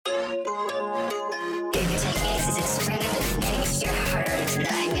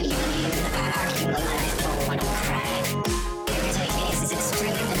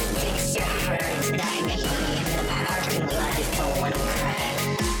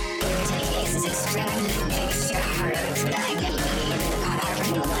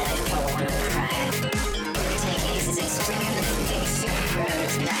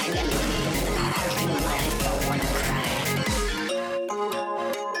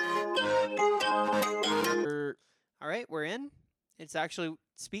we're in. It's actually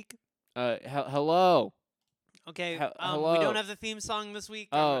speak. Hello. Okay. Hello. We don't have the theme song this week.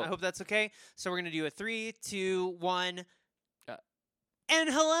 Oh. I hope that's okay. So we're gonna do a 3, 2, 1. Uh, And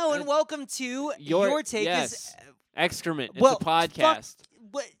hello and welcome to Your Take is Excrement. well, it's a podcast.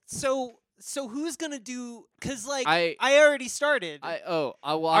 So who's gonna do? Cause like I already started. All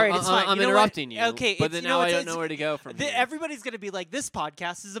right, it's fine. I'm You know what? interrupting you. Okay, but then now I don't know where to go from here. Everybody's gonna be like, this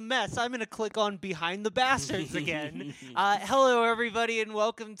podcast is a mess. I'm gonna click on Behind the Bastards again. Hello, everybody, and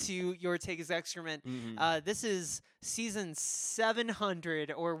welcome to Your Take is Excrement. Mm-hmm. This is season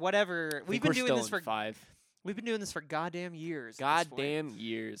 700 or whatever. We've been doing this for 5. We've been doing this for goddamn years. Goddamn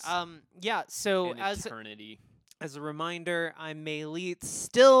years. Yeah. So An eternity. As a reminder, I'm Mayleet.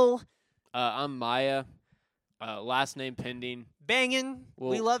 Still. I'm Maya. Last name pending. Banging.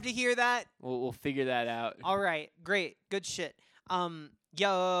 We love to hear that. We'll figure that out. All right. Great. Good shit.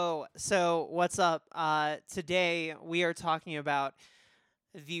 Yo. So what's up? Today we are talking about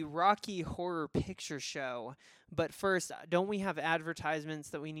the Rocky Horror Picture Show. But first, don't we have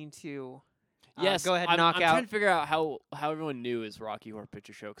advertisements that we need to? Yes. Go ahead and knock I'm out. trying to figure out how everyone knew is Rocky Horror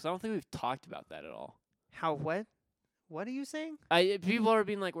Picture Show because I don't think we've talked about that at all. How what? What are you saying? People are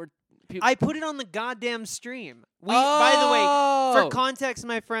being like I put it on the goddamn stream. By the way, for context,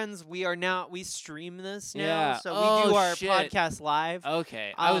 my friends, we stream this now, yeah. so we do our shit. podcast live.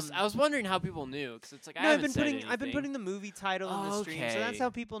 Okay, I was wondering how people knew because it's like I've been putting the movie title in the stream, so that's how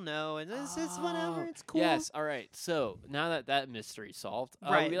people know, and it's whatever. It's cool. Yes, all right. So now that mystery's solved,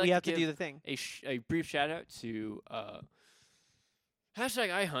 right, we have to do the thing. A brief shout out to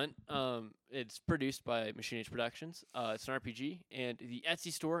 #iHunt. It's produced by Machine Age Productions. It's an RPG, and the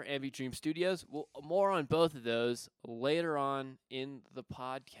Etsy store, Ambient Dream Studios. More on both of those later on in the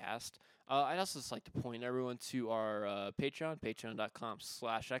podcast. I'd also just like to point everyone to our Patreon,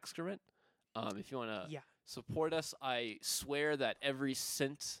 patreon.com/excrement. If you want to support us, I swear that every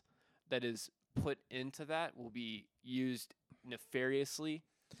cent that is put into that will be used nefariously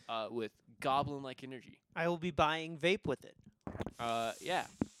with goblin-like energy. I will be buying vape with it. Yeah.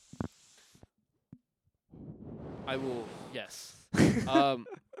 I will, yes.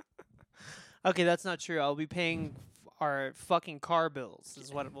 Okay, that's not true. I'll be paying our fucking car bills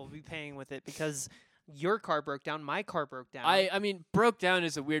is what we'll be paying with it because your car broke down, my car broke down. I mean, broke down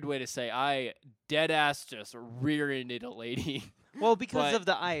is a weird way to say. I dead-ass just rear-ended a lady. Well, because of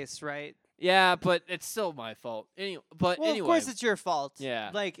the ice, right? Yeah, but it's still my fault. Anyway, of course it's your fault. Yeah.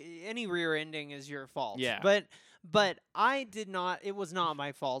 Like, any rear-ending is your fault. Yeah. But I did not. It was not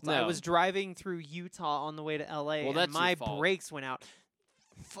my fault. No. I was driving through Utah on the way to L.A. Well, that's and my your fault. brakes went out.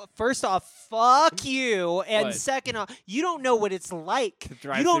 First off, fuck you, and What? second off, you don't know what it's like. To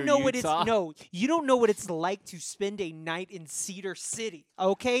drive You don't through know Utah? you don't know what it's like to spend a night in Cedar City.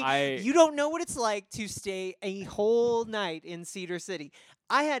 Okay, You you don't know what it's like to stay a whole night in Cedar City.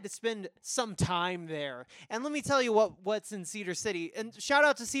 I had to spend some time there. And let me tell you what's in Cedar City. And shout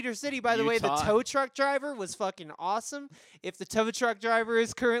out to Cedar City, by the way. The Utah. tow truck driver was fucking awesome. If the tow truck driver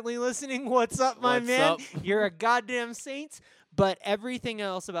is currently listening, what's up, my What's man? up? You're a goddamn saint. But everything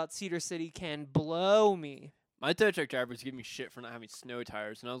else about Cedar City can blow me. My tow truck driver was giving me shit for not having snow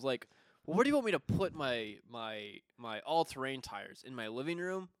tires, and I was like, well, where do you want me to put my all-terrain tires? In my living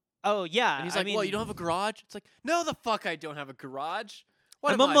room? Oh, yeah. And he's like, well, you don't have a garage? It's like, no, the fuck I don't have a garage.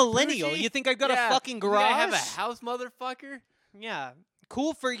 What I'm am a I, millennial. bougie? You think I've got Yeah. a fucking You think garage? I have a house, motherfucker? Yeah.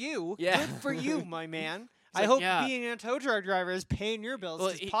 Cool for you. Yeah. Good for you, my man. I like, hope yeah. being a tow truck driver is paying your bills.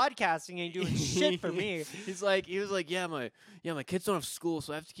 Well, 'Cause podcasting ain't doing shit for me. He was like, yeah, my kids don't have school,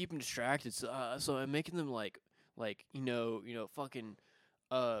 so I have to keep them distracted. So I'm making them like fucking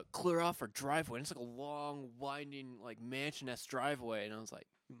clear off our driveway. And it's like a long, winding, like mansion-esque driveway, and I was like,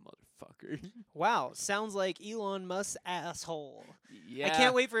 motherfucker. Wow, sounds like Elon Musk's asshole. Yeah. I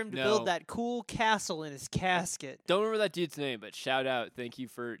can't wait for him to no. build that cool castle in his casket. Don't remember that dude's name, but shout out, thank you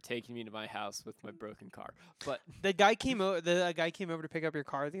for taking me to my house with my broken car. But The guy came over to pick up your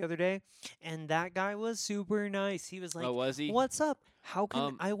car the other day, and that guy was super nice. He was like, oh, was he? "What's up? How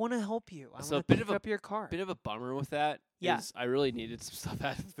can I want to help you? I so want a to bit pick of a- up your car." Bit of a bummer with that. Yeah. Is I really needed some stuff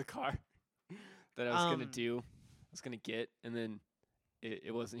out of the car that I was gonna do. I was gonna get, and then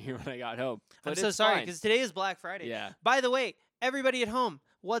it wasn't here when I got home. I'm But so it's sorry fine. because today is Black Friday. Yeah. By the way, everybody at home,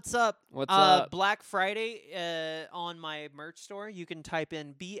 what's up? What's up? Black Friday on my merch store. You can type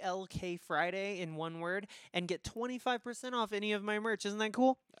in BLK Friday in one word and get 25% off any of my merch. Isn't that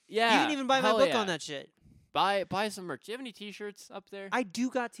cool? Yeah. You can even buy my hell book yeah. on that shit. Buy some merch. Do you have any T-shirts up there? I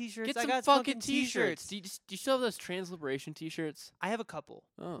do got T-shirts. Get I some got fucking T-shirts. Do you still have those Transliberation T-shirts? I have a couple.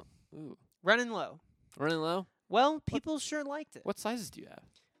 Oh, ooh. Running low. Running low? Well, people sure liked it. What sizes do you have?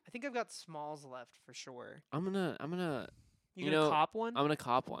 I I think I've got Smalls left for sure. I'm gonna You You gonna know, cop one? I'm gonna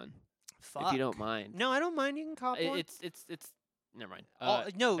cop one Fuck. if you don't mind. No, I don't mind. You can cop one. It's never mind.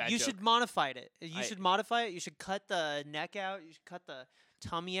 No, bad you joke. should modify it. You I- should modify it. You should cut the neck out. You should cut the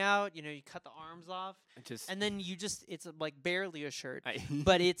tummy out. You know, you cut the arms off, Just and then it's like barely a shirt, I,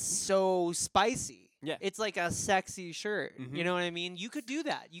 but it's so spicy. Yeah. It's like a sexy shirt. Mhm. You know what I mean? You could do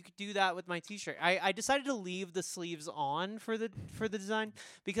that. You could do that with my t-shirt. I decided to leave the sleeves on for the design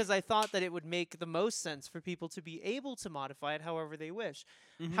because I thought that it would make the most sense for people to be able to modify it however they wish.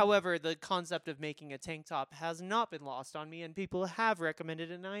 Mhm. However, the concept of making a tank top has not been lost on me, and people have recommended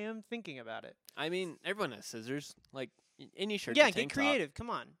it, and I am thinking about it. I mean, everyone has scissors. Like any shirt. Yeah, get creative.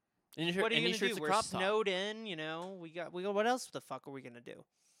 Come on. Any shirt. What are you any gonna shirt's do? a We're crop top. snowed in. You know, we got. What else the fuck are we gonna do?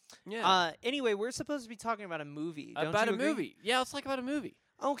 Yeah. Anyway, we're supposed to be talking about a movie. Don't about you a agree? movie. Yeah, let's talk about a movie.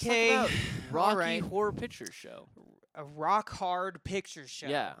 Okay. Let's talk about Rocky Alright. Horror Picture Show. A rock hard picture show.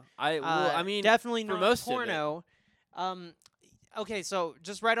 Yeah. I mean, definitely for not most of it. porno. Okay, so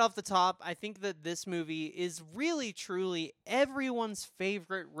just right off the top, I think that this movie is really, truly everyone's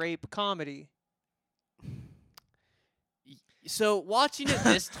favorite rape comedy. So watching it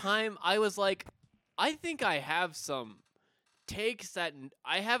this time, I was like, I think I have some takes that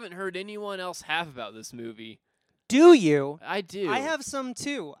I haven't heard anyone else have about this movie. Do you? I do. I have some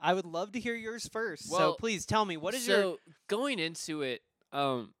too. I would love to hear yours first. So Well, please tell me, what is so going into it,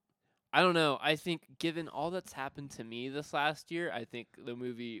 I don't know. I think given all that's happened to me this last year, I think the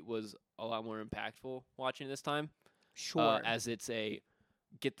movie was a lot more impactful watching it this time. Sure. As it's a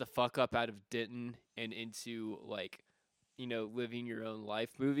get the fuck up out of Denton and into like, living your own life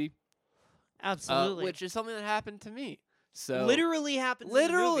movie. Absolutely. Which is something that happened to me. So literally happens.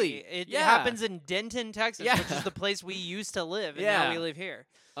 Literally, in the movie. It yeah. happens in Denton, Texas, Yeah. which is the place we used to live, and Yeah. now we live here.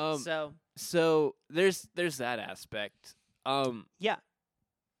 So there's that aspect. Yeah.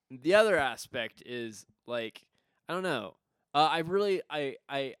 The other aspect is like I don't know.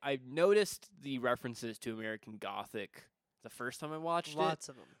 I noticed the references to American Gothic the first time I watched it, Lots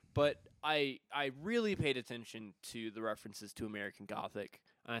of them. but I really paid attention to the references to American Gothic,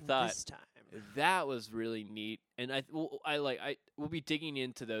 and I thought This time. that was really neat. And we'll be digging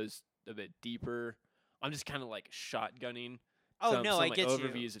into those a bit deeper. I'm just kind of like shotgunning. Oh, some, no, some I like get you.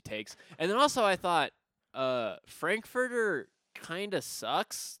 overviews of takes, and then also I thought Frankfurter kind of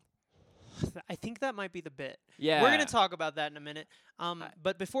sucks. I think that might be the bit. Yeah, We're going to talk about that in a minute.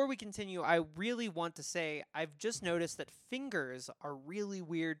 But before we continue, I really want to say I've just noticed that fingers are really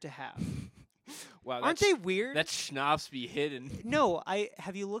weird to have. Wow, Aren't they weird? That schnapps be hidden. No,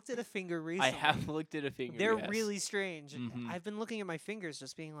 have you looked at a finger recently? I have looked at a finger. They're yes. really strange. Mhm. I've been looking at my fingers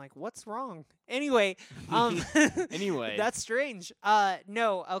just being like, what's wrong? Anyway, Anyway. that's strange.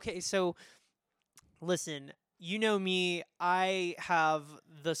 No, okay, so listen, you know me, I have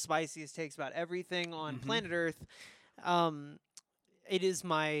the spiciest takes about everything on Mhm. planet Earth. It is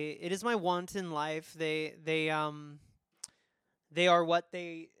my want in life. They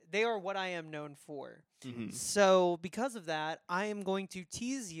are what I am known for. Mhm. So because of that, I am going to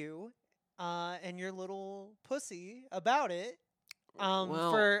tease you and your little pussy about it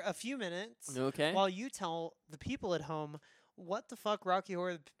Well, for a few minutes okay. while you tell the people at home what the fuck Rocky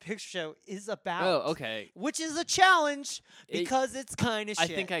Horror Picture Show is about. Oh, okay. Which is a challenge It- because it's kind of I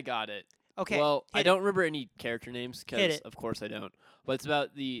shit. think I got it. Okay. Well, I hit don't remember any character names Hit because, it. of course, I don't. But it's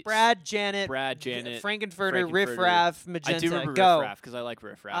about the Brad, Janet, Janet, Frankenfurter, Frankenfurter. Riff Raff, Magenta. I do remember Go. Riff Raff because I like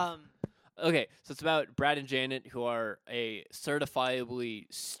Riff Raff. Okay, so it's about Brad and Janet, who are a certifiably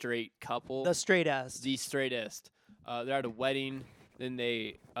straight couple. The straight ass. The straightest. They're at a wedding. Then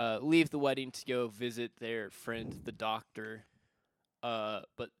they leave the wedding to go visit their friend, the doctor.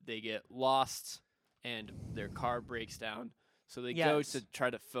 But they get lost, and their car breaks down. So they go Yes. to try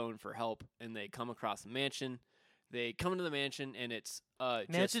to phone for help, and they come across a mansion. They come into the mansion, and it's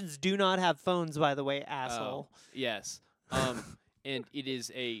Mansions do not have phones, by the way, just, asshole. yes. And it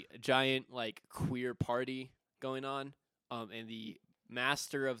is a giant like queer party going on. And the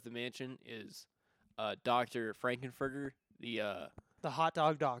master of the mansion is Dr. Frankenfurter, The hot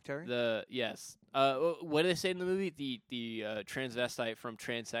dog doctor. yes. What do they say in the movie? The transvestite from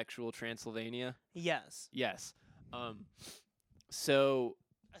Transsexual Transylvania. Yes. Yes. So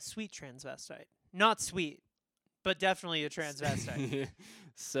A sweet transvestite. Not sweet, but definitely a transvestite.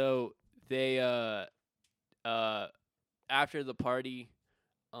 so they after the party,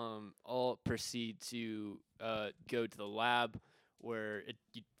 all proceed to go to the lab where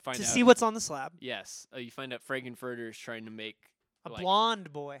you find to out see what's on the slab. Yes, you find out Frankenfurter is trying to make A like,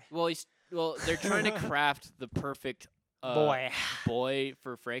 blonde boy. Well, they're trying to craft the perfect Boy.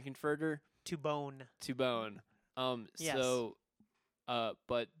 for Frankenfurter To bone. to bone. Yes. So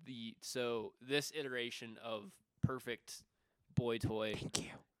But this iteration of perfect boy toy Thank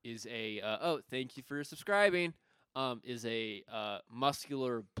you. is a thank you for subscribing. Is a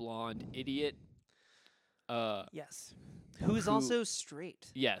muscular blonde idiot. Yes. Who is also straight.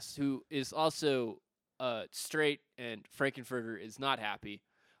 Yes, who is also straight, and Frankenfurter is not happy.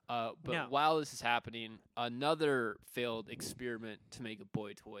 But No. while this is happening, another failed experiment to make a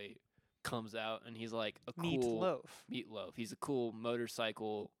boy toy comes out, and he's like a cool Meatloaf. He's a cool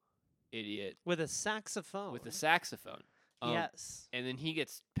motorcycle idiot with a saxophone. Yes. And then he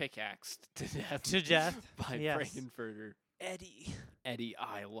gets pickaxed to death. By Frankenfurter. Eddie.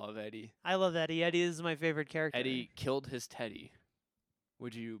 I love Eddie. I love Eddie. Eddie is my favorite character. Eddie killed his Teddy.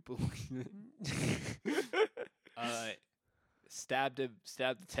 Would you believe it? Stabbed the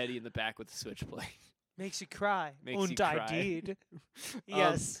Teddy in the back with a switchblade. Makes you cry. Makes you cry. I did.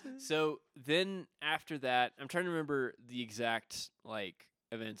 Yes. So then after that, I'm trying to remember the exact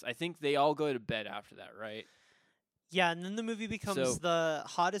events. I think they all go to bed after that, right? Yeah, and then the movie becomes the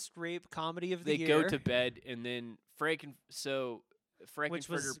hottest rape comedy of the year. They go to bed, and then Frankenfurter which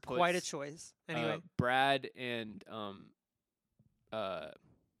was puts, quite a choice. Anyway, Brad and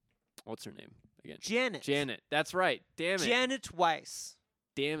what's her name again? Janet. That's right. Damn it. Janet Weiss.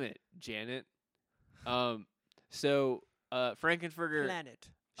 Damn it, Janet. So Frankenfurter Planet.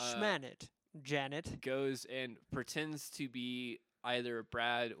 Schmanet. Janet goes and pretends to be either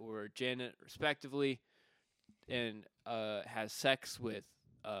Brad or Janet, respectively, and has sex with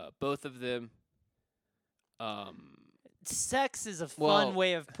both of them. Sex is a fun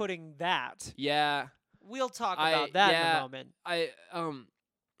way of putting that. Yeah. We'll talk about that in a moment. I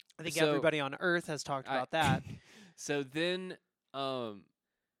think everybody on Earth has talked about that. So then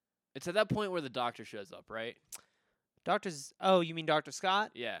it's at that point where the doctor shows up, right? You mean Dr.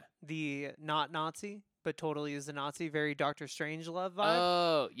 Scott? Yeah. The not Nazi, but totally is a Nazi, very Doctor Strangelove vibe.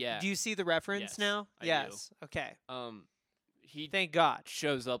 Oh, yeah. Do you see the reference now? Yes. Do. Okay. He thank God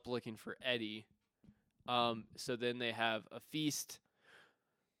shows up looking for Eddie. So then they have a feast.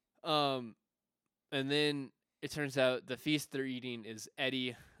 And then it turns out the feast they're eating is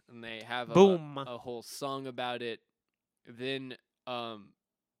Eddie, and they have a whole song about it. Then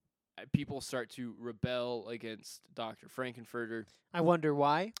people start to rebel against Dr. Frankenfurter. I wonder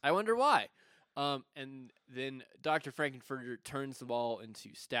why. And then Dr. Frankenfurter turns them all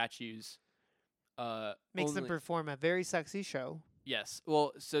into statues. Makes them perform a very sexy show. Yes.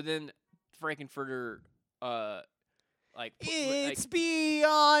 Well, so then Frankenfurter, it's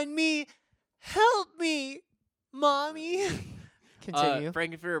beyond me. Help me, mommy. Continue.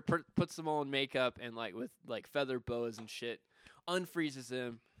 Frankenfurter puts them all in makeup and with feather boas and shit, unfreezes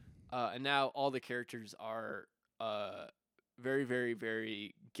them, and now all the characters are very, very,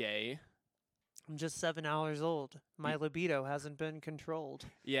 very gay. I'm just 7 hours old. My libido hasn't been controlled.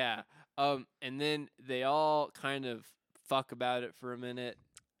 Yeah. And then they all kind of fuck about it for a minute.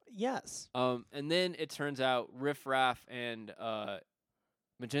 Yes. And then it turns out Riff Raff and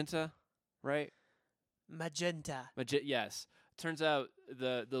Magenta, right? Magenta. Yes. Turns out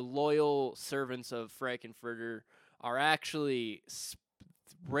the loyal servants of Frankenfurter are actually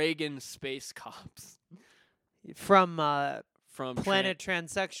Reagan space cops from Planet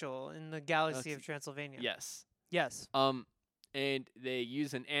Transsexual in the galaxy of Transylvania. Yes. Yes. And they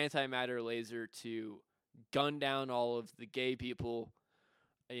use an antimatter laser to gun down all of the gay people,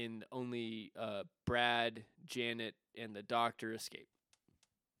 and only Brad, Janet, and the doctor escape.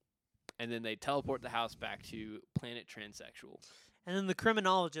 And then they teleport the house back to Planet Transsexual. And then the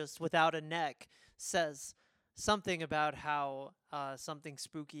criminologist without a neck says something about how something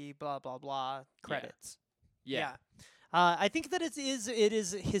spooky, blah, blah, blah, credits. Yeah. I think that it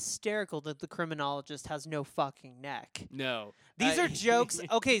is hysterical that the criminologist has no fucking neck. No. These are jokes.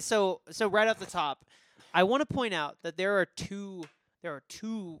 Okay, so right off the top, I want to point out that there are two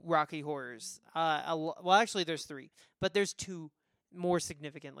Rocky Horrors. Well, actually, there's three, but there's two more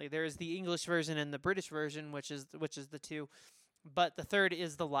significantly. There is the English version and the British version, which is the two. But the third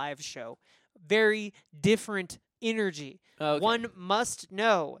is the live show. Very different energy. Okay. One must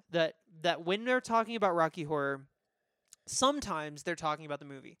know that when they're talking about Rocky Horror, sometimes they're talking about the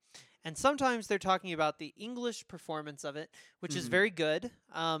movie, and sometimes they're talking about the English performance of it, which is very good,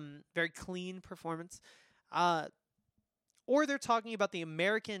 very clean performance, or they're talking about the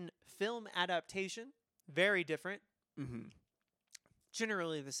American film adaptation, very different,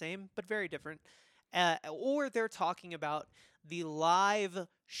 generally the same, but very different, or they're talking about the live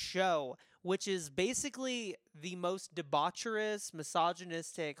show, which is basically the most debaucherous,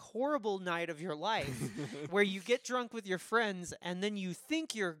 misogynistic, horrible night of your life, where you get drunk with your friends and then you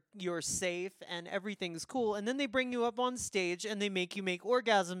think you're safe and everything's cool, and then they bring you up on stage and they make you make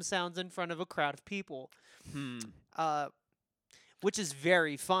orgasm sounds in front of a crowd of people. Which is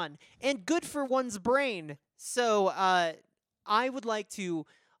very fun and good for one's brain. So I would like to,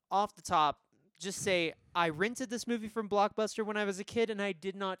 off the top, just say I rented this movie from Blockbuster when I was a kid and I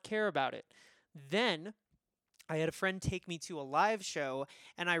did not care about it. Then I had a friend take me to a live show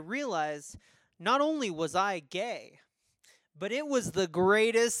and I realized not only was I gay, but it was the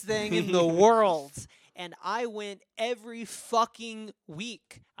greatest thing in the world. And I went every fucking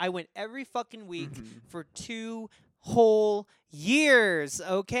week. For 2 whole years,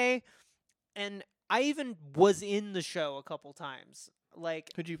 okay? And I even was in the show a couple times. Like,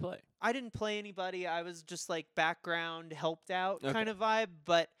 Who'd you play? I didn't play anybody. I was just like background, helped out Okay. kind of vibe.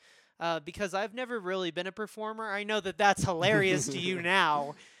 But because I've never really been a performer, I know that that's hilarious to you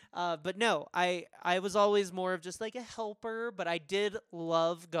now. But no, I was always more of just like a helper. But I did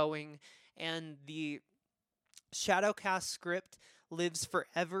love going, and the Shadowcast script lives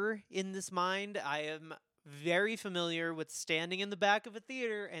forever in this mind. I am very familiar with standing in the back of a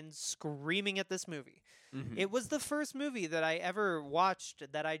theater and screaming at this movie. It was the first movie that I ever watched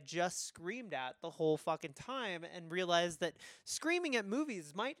that I just screamed at the whole fucking time and realized that screaming at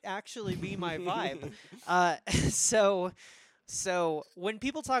movies might actually be my vibe. So when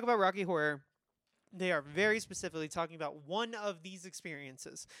people talk about Rocky Horror, they are very specifically talking about one of these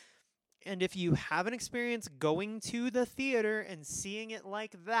experiences. And if you have an experience going to the theater and seeing it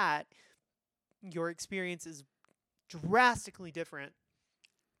like that, your experience is drastically different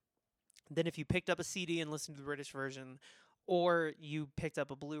than if you picked up a CD and listened to the British version, or you picked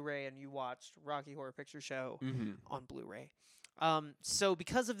up a Blu-ray and you watched Rocky Horror Picture Show on Blu-ray. So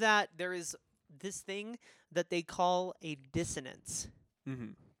because of that, there is this thing that they call a dissonance.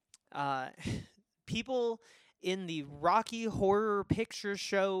 People in the Rocky Horror Picture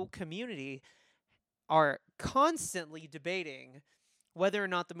Show community are constantly debating whether or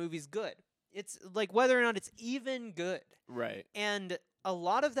not the movie's good. It's like whether or not it's even good. Right. And a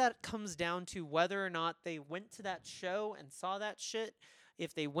lot of that comes down to whether or not they went to that show and saw that shit,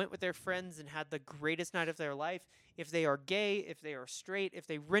 if they went with their friends and had the greatest night of their life, if they are gay, if they are straight, if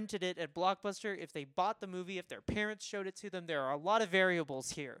they rented it at Blockbuster, if they bought the movie, if their parents showed it to them. There are a lot of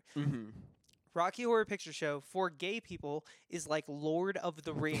variables here. Rocky Horror Picture Show for gay people is like Lord of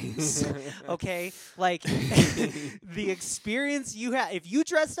the Rings. Okay? Like the experience you had, if you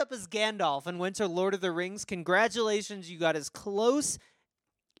dressed up as Gandalf and went to Lord of the Rings, congratulations, you got as close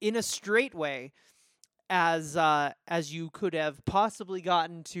in a straight way as you could have possibly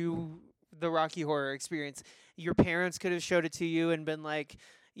gotten to the Rocky Horror experience. Your parents could have showed it to you and been like,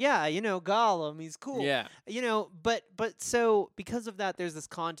 yeah, Gollum, he's cool. Yeah. But so because of that, there's this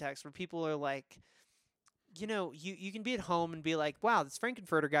context where people are like, you can be at home and be like, wow, this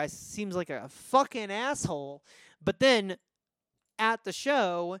Frankenfurter guy seems like a fucking asshole. But then at the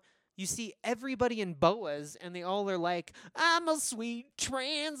show, you see everybody in boas and they all are like, I'm a sweet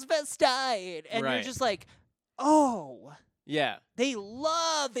transvestite. And you're just like, oh. Yeah. They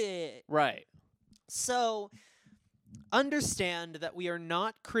love it. Right. So understand that we are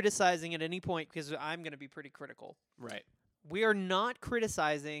not criticizing at any point, because I'm going to be pretty critical. Right. We are not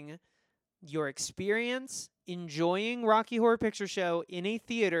criticizing your experience enjoying Rocky Horror Picture Show in a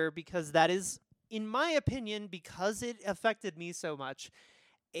theater, because that is, in my opinion, because it affected me so much,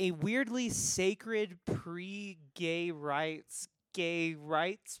 a weirdly sacred gay rights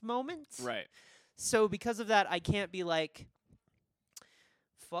moment. Right. So because of that, I can't be like,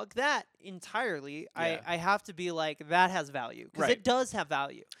 fuck that entirely. Yeah. I have to be like, that has value, because Right. it does have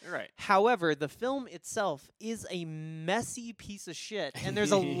value. Right. However, the film itself is a messy piece of shit, and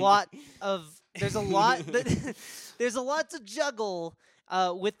there's a lot to juggle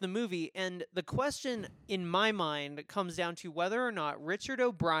with the movie. And the question in my mind comes down to whether or not Richard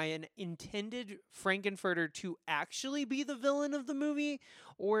O'Brien intended Frankenfurter to actually be the villain of the movie,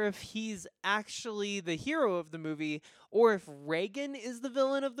 or if he's actually the hero of the movie, or if Reagan is the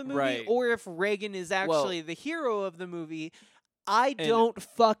villain of the movie, Right. or if Reagan is actually the hero of the movie. I don't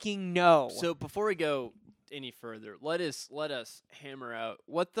fucking know. So before we go any further, let us hammer out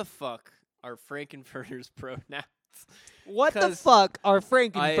what the fuck are Frankenfurter's pronouns. What the 'Cause fuck are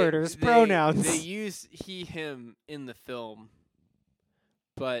Frankenfurter's pronouns? They use he, him in the film,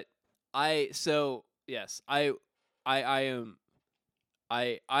 but I am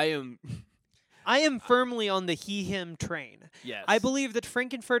I am firmly on the he, him train. yes. I believe that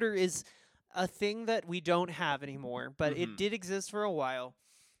Frankenfurter is a thing that we don't have anymore, but Mhm. it did exist for a while.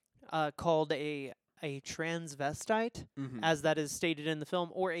 called a transvestite, as that is stated in the film,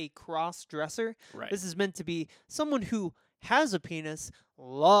 or a cross-dresser. Right. This is meant to be someone who has a penis,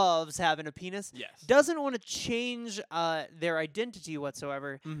 loves having a penis, Yes. doesn't want to change their identity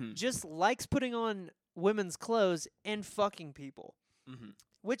whatsoever, just likes putting on women's clothes and fucking people,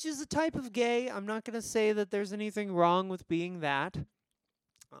 which is a type of gay. I'm not going to say that there's anything wrong with being that.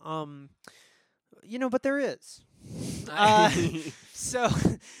 But there is. So,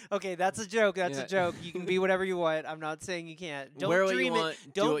 okay, that's a joke. That's a joke. You can be whatever you want. I'm not saying you can't. Don't Wear what dream you it.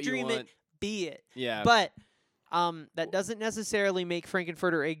 want, Don't dream it. Be it. Yeah. But that doesn't necessarily make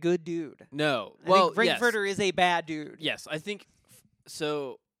Frankenfurter a good dude. No. I think Frankenfurter is a bad dude. Yes, I think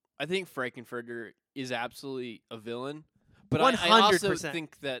so. I think Frankenfurter is absolutely a villain, but 100%. I also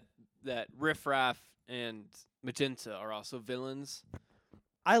think that Riff Raff and Magenta are also villains.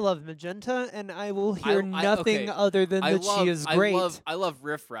 I love Magenta, and I will hear nothing other than that she is great. I love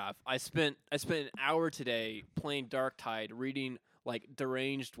Riff Raff. I spent an hour today playing Darktide, reading like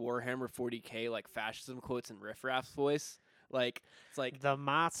deranged Warhammer 40k like fascism quotes in Riff Raff's voice. Like it's like the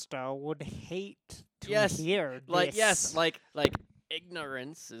master would hate to hear this. Like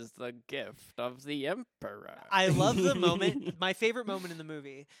ignorance is the gift of the emperor. I love the moment. My favorite moment in the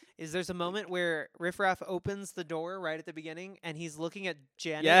movie is there's a moment where Riff Raff opens the door right at the beginning, and he's looking at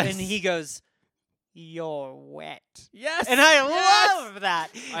Janet, and he goes, "You're wet." Yes, and I love that.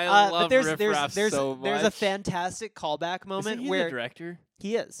 I love but Riff Raff so much. There's a fantastic callback moment Isn't he where the director.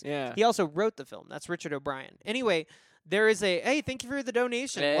 He is. Yeah. He also wrote the film. That's Richard O'Brien. Anyway. There is hey, thank you for the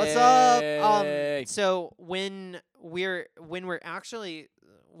donation. Hey. What's up? So when we're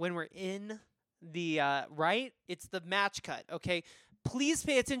in the right, it's the match cut, okay? Please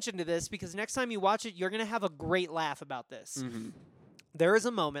pay attention to this because next time you watch it, you're going to have a great laugh about this. There is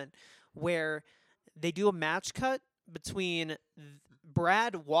a moment where they do a match cut between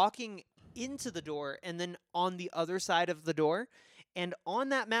Brad walking into the door and then on the other side of the door. And on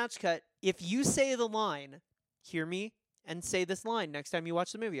that match cut, if you say the line, hear me and say this line next time you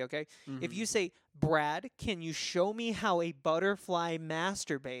watch the movie, okay? If you say, "Brad, can you show me how a butterfly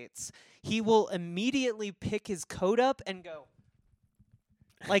masturbates?" he will immediately pick his coat up and go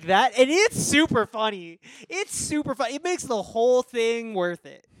like that. And it's super funny. It's super funny. It makes the whole thing worth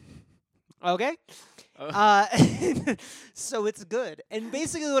it. Okay? So it's good. And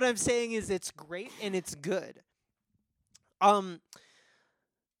basically what I'm saying is it's great and it's good.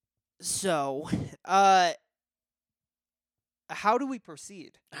 So, how do we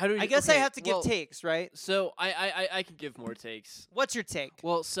proceed? I guess I have to give takes, right? So I can give more takes. What's your take?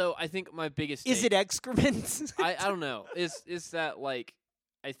 Well, so I think my biggest is it excrement? I don't know. Is that like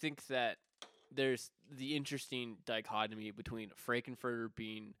I think that there's the interesting dichotomy between Frankenfurter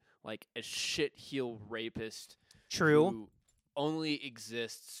being like a shitheel rapist, who only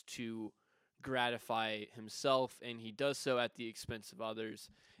exists to gratify himself, and he does so at the expense of others.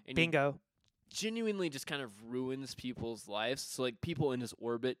 And Bingo. Genuinely just kind of ruins people's lives. So like people in his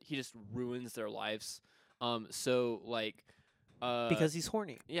orbit, he just ruins their lives. So like because he's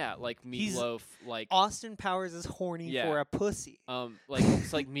horny. Yeah, like Meatloaf, like Austin Powers is horny for a pussy. Like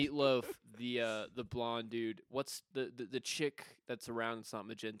it's like Meatloaf, the blonde dude. What's the chick that's around? It's not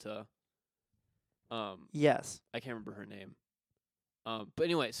Magenta. Yes. I can't remember her name. But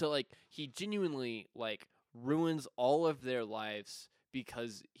anyway, so like he genuinely like ruins all of their lives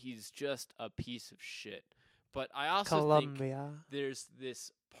because he's just a piece of shit. But I also think there's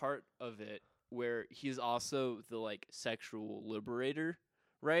this part of it where he's also the like sexual liberator,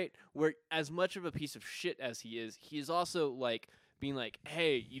 right? Where as much of a piece of shit as he is also like being like,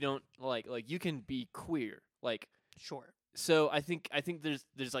 hey, you don't like you can be queer, like sure. So I think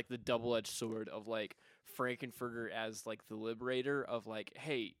there's like the double-edged sword of like Frankenfurter as like the liberator of like,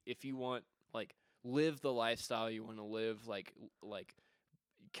 hey, if you want like live the lifestyle you want to live, like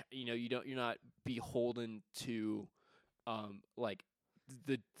you know, you're not beholden to like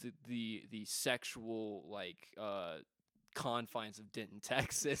the sexual like confines of Denton,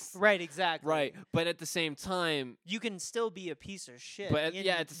 Texas. Right, exactly. Right, but at the same time, you can still be a piece of shit. But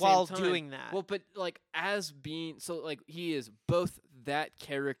at the while same time, doing that. Well, but like as being so, like he is both that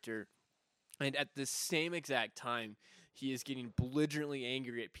character, and at the same exact time, he is getting belligerently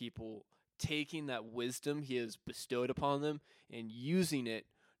angry at people taking that wisdom he has bestowed upon them and using it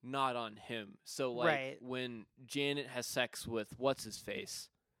not on him. So like when Janet has sex with what's his face.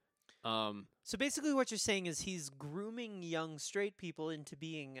 So basically what you're saying is he's grooming young straight people into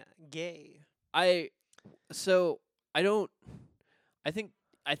being gay. I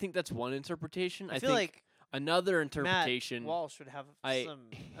think that's one interpretation. I feel like another interpretation. Matt Walsh would have some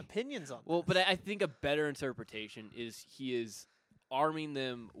opinions on Well, but I think a better interpretation is he is arming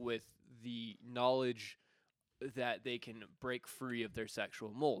them with the knowledge that they can break free of their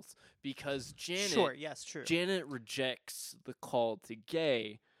sexual molds. Because Sure, yes, true. Janet rejects the call to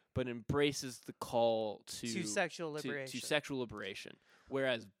gay, but embraces the call To sexual liberation. to sexual liberation.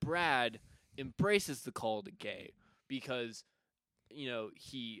 Whereas Brad embraces the call to gay because,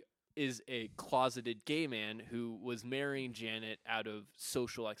 he is a closeted gay man who was marrying Janet out of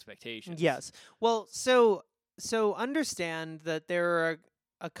social expectations. Yes. Well, so understand that there are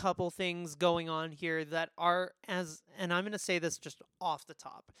a couple things going on here that are, and I'm going to say this just off the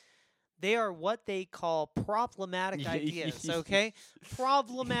top. They are what they call problematic ideas, okay?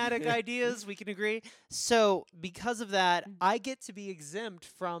 Problematic ideas, we can agree. So, because of that, I get to be exempt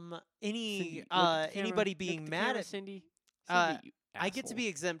from Cindy, anybody being mad at Cindy. I get to be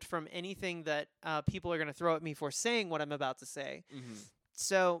exempt from anything that people are going to throw at me for saying what I'm about to say. Mm-hmm.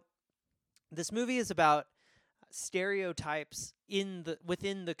 So, this movie is about stereotypes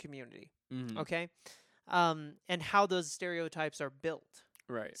within the community, Mm-hmm. okay? And how those stereotypes are built.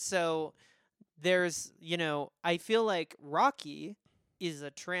 Right. So there's, I feel like Rocky is a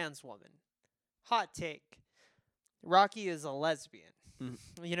trans woman. Hot take. Rocky is a lesbian.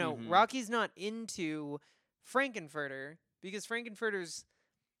 Mhm. Rocky's not into Frankenfurter because Frankenfurter's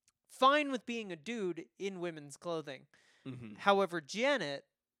fine with being a dude in women's clothing. Mm-hmm. However, Janet,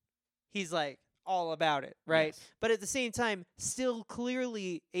 he's like all about it, right? Yes. But at the same time, still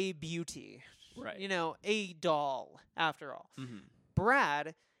clearly a beauty. Right. A doll, after all. Mm-hmm.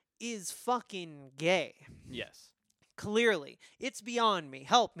 Brad is fucking gay. Yes. Clearly. It's beyond me.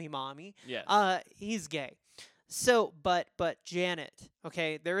 Help me, mommy. Yes. He's gay. So, but Janet,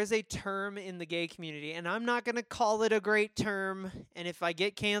 okay, there is a term in the gay community, and I'm not going to call it a great term, and if I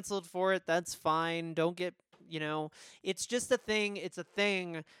get canceled for it, that's fine. Don't get, it's just a thing. It's a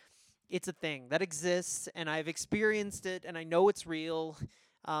thing. It's a thing that exists, and I've experienced it, and I know it's real.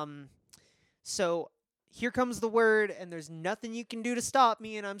 So here comes the word, and there's nothing you can do to stop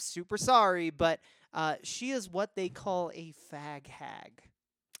me, and I'm super sorry, but she is what they call a fag hag.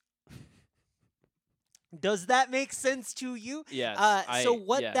 Does that make sense to you? Yes.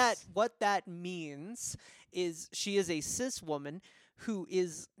 What that means is she is a cis woman who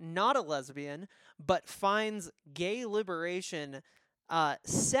is not a lesbian, but finds gay liberation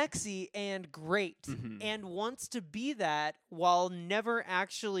sexy and great, Mhm. and wants to be that while never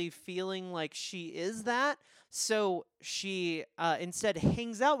actually feeling like she is that. So she instead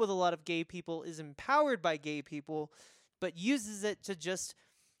hangs out with a lot of gay people, is empowered by gay people, but uses it to just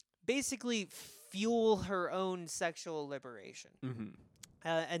basically fuel her own sexual liberation. Mm-hmm.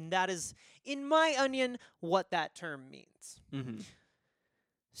 And that is, in my onion, what that term means. Mm-hmm.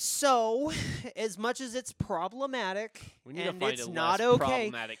 So, as much as it's problematic We need and to find it's a not less okay,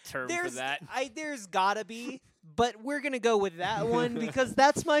 problematic term for that. there's gotta be, but we're gonna go with that one because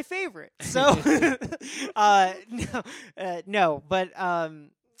that's my favorite. So, no, but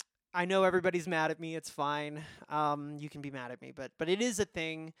I know everybody's mad at me. It's fine. You can be mad at me, but it is a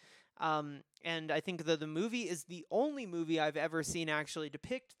thing. And I think that the movie is the only movie I've ever seen actually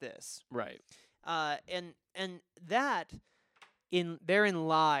depict this. Right. And that therein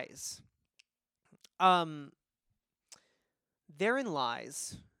lies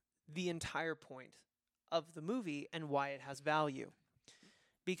the entire point of the movie and why it has value,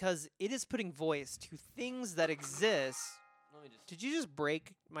 because it is putting voice to things that exist. Did you just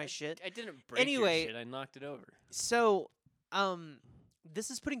break my shit? I didn't break Anyway, your shit. I knocked it over. So,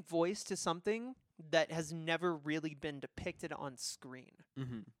 this is putting voice to something that has never really been depicted on screen.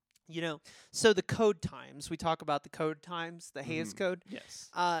 Mm-hmm. So the code times, we talk about the code times, the Hays Code. Yes.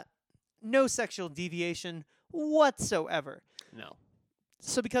 No sexual deviation whatsoever. No.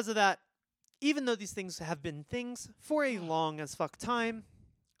 So because of that, even though these things have been things for a long as fuck time,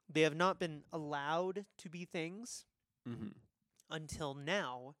 they have not been allowed to be things Mm-hmm. until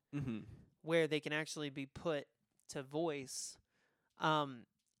now, Mm-hmm. where they can actually be put to voice.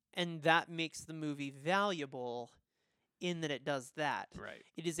 And that makes the movie valuable in that it does that. Right.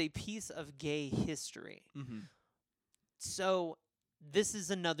 It is a piece of gay history. Mm-hmm. So this is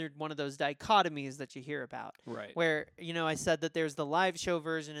another one of those dichotomies that you hear about. Right. Where, I said that there's the live show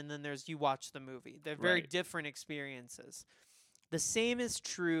version and then there's you watch the movie. They're very Right. different experiences. The same is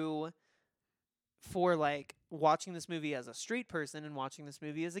true for watching this movie as a straight person and watching this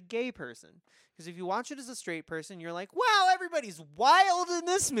movie as a gay person. Because if you watch it as a straight person, you're like, wow, everybody's wild in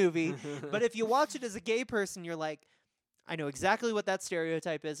this movie. But if you watch it as a gay person, you're like, I know exactly what that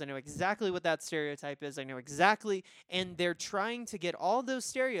stereotype is. I know exactly what that stereotype is. I know exactly. And they're trying to get all those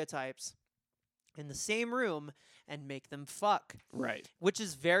stereotypes in the same room and make them fuck, Right. which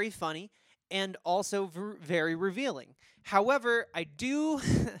is very funny. and also very revealing. However, I do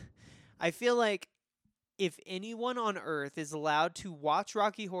I feel like if anyone on Earth is allowed to watch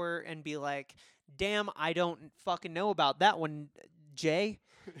Rocky Horror and be like, damn, I don't fucking know about that one, Jay,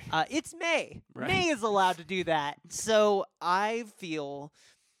 it's May. Right. May is allowed to do that. So I feel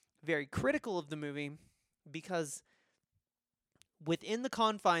very critical of the movie because within the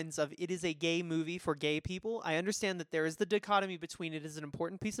confines of it is a gay movie for gay people, I understand that there is the dichotomy between it is an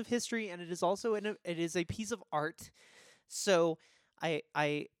important piece of history and it is also it is a piece of art. So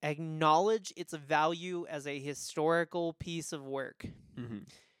I acknowledge its value as a historical piece of work. Mm-hmm.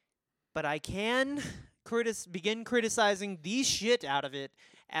 But I can begin criticizing the shit out of it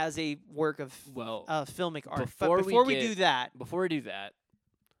as a work of filmic art. But before we do that,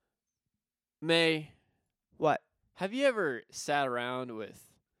 May, what? Have you ever sat around with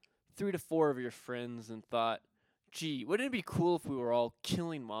 3 to 4 of your friends and thought, gee, wouldn't it be cool if we were all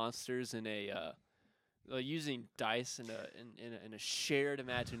killing monsters in a using dice in a shared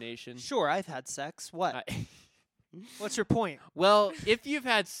imagination? Sure, I've had sex. What? What's your point? Well, if you've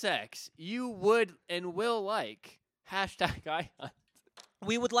had sex, you would and will like #iHunt.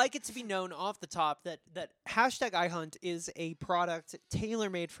 We would like it to be known off the top that #iHunt is a product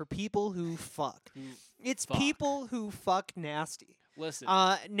tailor-made for people who fuck. It's people who fuck nasty. Listen.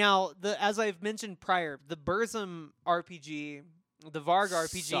 Now, as I've mentioned prior, the Burzum RPG, the Varg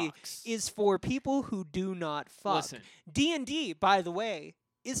RPG, sucks. is for people who do not fuck. Listen. D&D, by the way,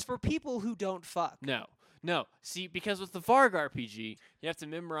 is for people who don't fuck. No. See, because with the Varg RPG, you have to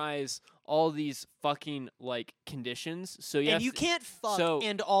memorize all these fucking conditions. So you can't fuck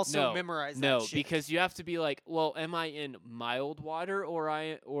and also memorize that shit. No, because you have to be like, well, am I in mild water or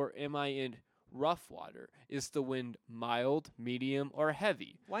am I in rough water? Is the wind mild, medium, or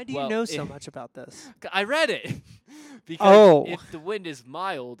heavy? Why do you know so much about this? I read it. Because if the wind is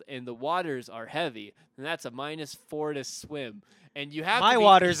mild and the waters are heavy, then that's a -4 to swim. And you have my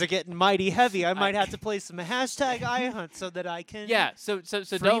waters are getting mighty heavy. I might have to play some #iHunt so that I can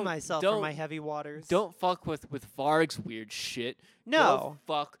free myself from my heavy waters. Don't fuck with Varg's weird shit. No. Don't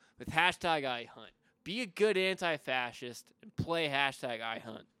fuck with #iHunt. Be a good anti-fascist and play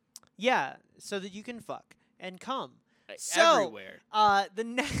 #iHunt. Yeah, so that you can fuck and come. Everywhere.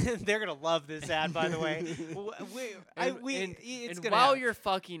 They're gonna love this ad, by the way. While you're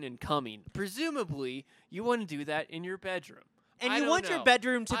fucking and coming, presumably you want to do that in your bedroom. And you want your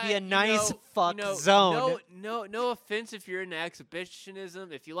bedroom to be a nice fuck zone. No offense if you're into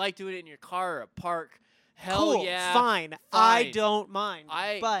exhibitionism. If you like doing it in your car or a park, hell cool, yeah. Fine. I don't mind.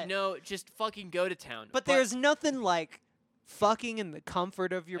 Just fucking go to town. But there's nothing like fucking in the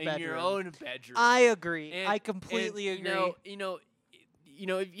comfort of your bedroom. In your own bedroom. I agree. I completely agree. Have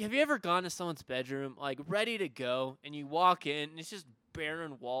you ever gone to someone's bedroom, ready to go, and you walk in, and it's just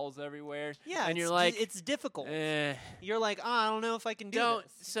barren walls everywhere? Yeah, and you're like, it's difficult. You're like, I don't know if I can do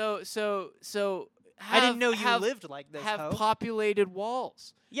this. So I didn't know you lived like this. Have populated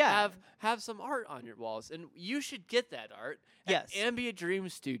walls. Yeah. Have some art on your walls, and you should get that art. Yes. At Ambient Dream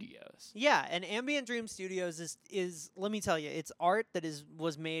Studios. Yeah, and Ambient Dream Studios is let me tell you, it's art that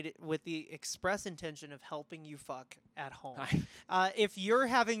was made with the express intention of helping you fuck at home. If you're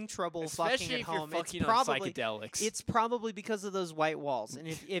having trouble fucking at home, it's probably because of those white walls. And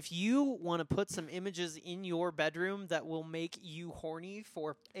if you want to put some images in your bedroom that will make you horny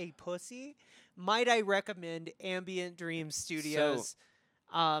for a pussy, might I recommend Ambient Dream Studios?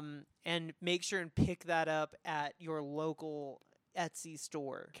 And make sure and pick that up at your local Etsy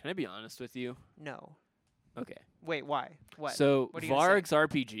store. Can I be honest with you? No. Okay. Wait, why? What? So what Varg's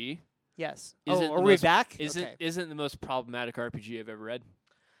RPG. Yes. Are we back? Isn't the most problematic RPG I've ever read.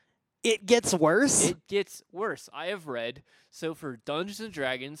 It gets worse? It gets worse. I have read. So for Dungeons &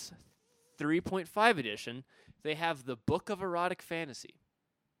 Dragons 3.5 edition, they have the Book of Erotic Fantasy.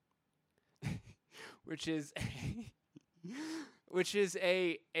 Which is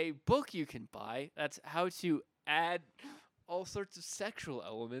a book you can buy. That's how to add all sorts of sexual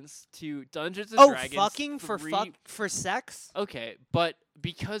elements to Dungeons & Dragons. Oh, fucking for sex? Okay, but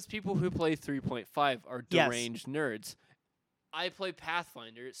because people who play 3.5 are deranged nerds, I play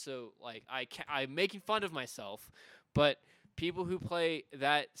Pathfinder, so I'm making fun of myself, but people who play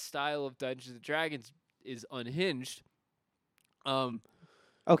that style of Dungeons & Dragons is unhinged.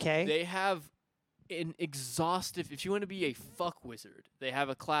 Okay. They have an exhaustive. If you want to be a fuck wizard, they have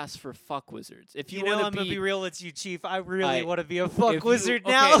a class for fuck wizards. If I'm gonna be real with you, Chief. I really want to be a fuck wizard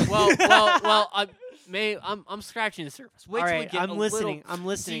now. Okay, well. I'm scratching the surface. Wait all till right, we get I'm listening.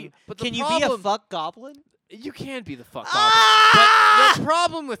 See, but can you be a fuck goblin? You can be the fuck goblin. But the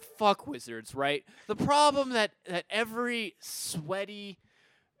problem with fuck wizards, right? The problem that every sweaty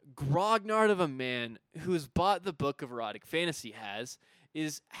grognard of a man who's bought the book of erotic fantasy has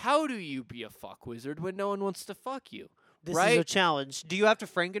is, how do you be a fuck wizard when no one wants to fuck you? This right? is a challenge. Do you have to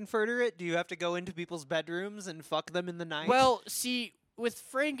Frankenfurter it? Do you have to go into people's bedrooms and fuck them in the night? Well, see, with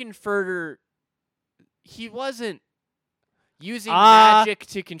Frankenfurter, he wasn't using magic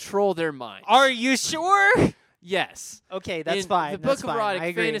to control their minds. Are you sure? Yes. Okay, that's In fine. The that's book of fine. I erotic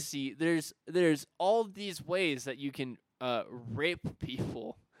agree. fantasy, there's all these ways that you can rape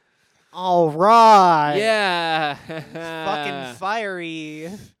people. All right. Yeah. Fucking fiery.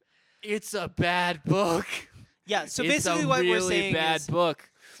 It's a bad book. Yeah, so it's basically a what really we're saying bad is book.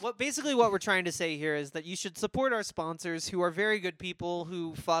 what we're trying to say here is that you should support our sponsors who are very good people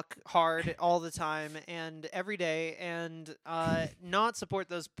who fuck hard all the time and every day, and not support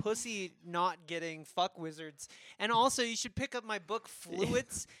those pussy not getting fuck wizards. And also you should pick up my book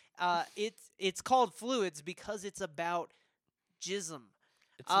Fluids. It's called Fluids because it's about jism.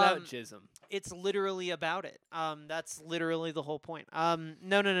 It's about jism. It's literally about it. That's literally the whole point.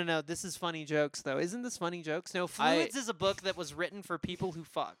 No. This is funny jokes, though. Isn't this funny jokes? No, Fluids is a book that was written for people who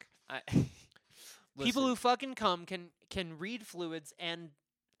fuck. People who fucking come can read Fluids and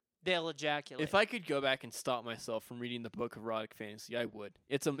they'll ejaculate. If I could go back and stop myself from reading the book of erotic fantasy, I would.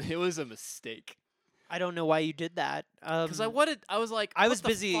 It was a mistake. I don't know why you did that. Because I was like, I was what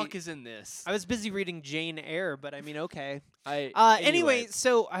busy. The fuck is in this? I was busy reading Jane Eyre, but I mean, okay. Anyway,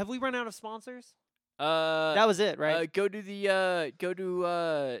 so have we run out of sponsors? that was it, right? Go to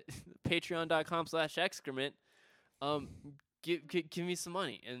patreon.com/excrement. Give me some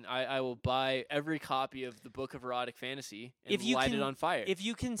money, and I will buy every copy of the Book of Erotic Fantasy and light it on fire. If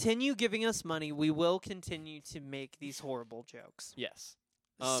you continue giving us money, we will continue to make these horrible jokes. Yes.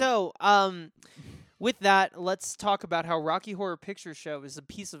 With that, let's talk about how Rocky Horror Picture Show is a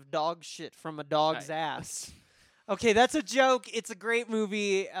piece of dog shit from a dog's ass. Okay, that's a joke. It's a great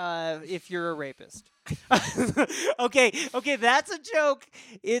movie if you're a rapist. Okay, that's a joke.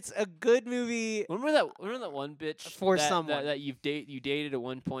 It's a good movie. Remember that one bitch for someone that you dated at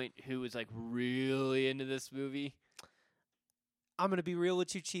one point who was like really into this movie? I'm gonna be real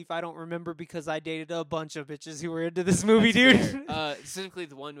with you, Chief. I don't remember because I dated a bunch of bitches who were into this movie, dude. Specifically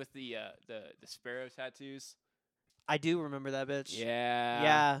the one with the sparrow tattoos. I do remember that bitch.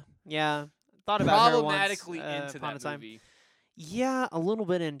 Yeah. Thought about her once, problematically into upon that a time. movie. Yeah, a little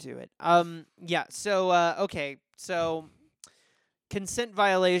bit into it. Yeah. So, okay. So, consent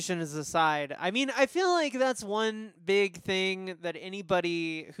violation is aside. I mean, I feel like that's one big thing that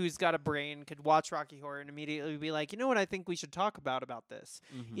anybody who's got a brain could watch Rocky Horror and immediately be like, you know what I think we should talk about this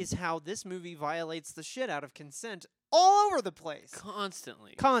is how this movie violates the shit out of consent all over the place.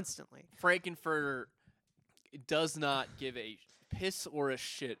 Constantly. Frankenfurter does not give a piss or a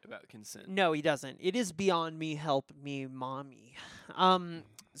shit about consent. No, he doesn't. It is beyond me, help me, mommy.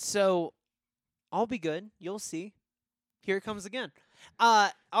 So I'll be good. You'll see. Here it comes again.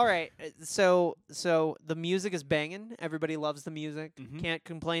 All right. So the music is banging. Everybody loves the music. Can't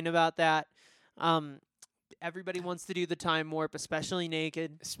complain about that. Everybody wants to do the time warp, especially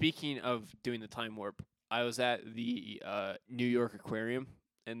naked. Speaking of doing the time warp, I was at the New York Aquarium,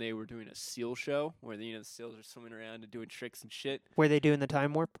 and they were doing a seal show where the seals are swimming around and doing tricks and shit. Were they doing the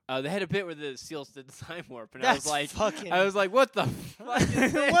time warp? They had a bit where the seals did the time warp, and That's I was like, what the fuck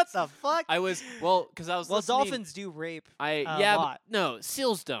is this? What the fuck? Because I was well, listening. dolphins do rape. A lot. No,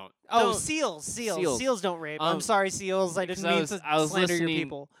 seals don't. Oh, seals. Seals don't rape. I'm sorry, seals. I didn't mean to slander your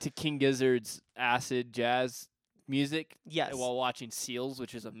people. To King Gizzard's acid jazz music. Yes. While watching Seals,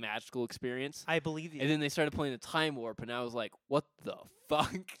 which is a magical experience. I believe you. And then they started playing the time warp, and I was like, what the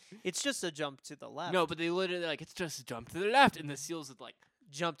fuck? It's just a jump to the left. No, but they literally it's just a jump to the left, and the seals would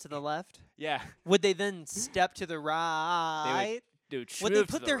jump to the left. Yeah. Would they then step to the right? Would they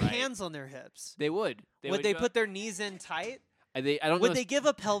put their hands on their hips? They would. Would they put their knees in tight? I don't know. Would they give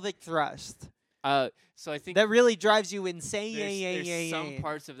a pelvic thrust? So I think that really drives you insane. There's some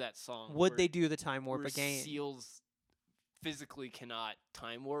parts of that song. Would they do the time warp again? Seals physically cannot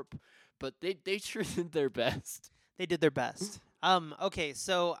time warp, but they sure did their best. They did their best. Okay,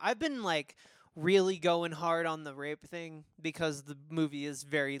 so I've been really going hard on the rape thing because the movie is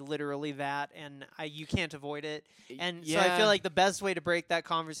very literally that, and you can't avoid it. And so I feel like the best way to break that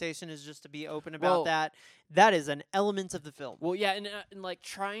conversation is just to be open about that. That is an element of the film. Well, yeah, and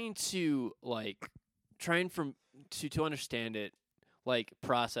trying to understand it,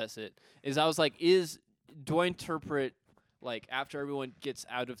 process it, is I was like, do I interpret after everyone gets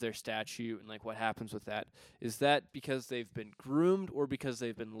out of their statue and what happens with that? Is that because they've been groomed or because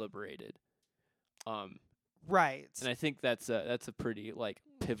they've been liberated? Right. And I think that's a pretty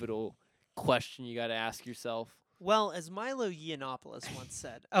pivotal question you got to ask yourself. Well, as Milo Yiannopoulos once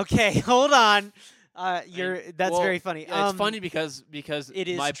said. Okay, hold on. That's Well, very funny. Yeah, it's funny because it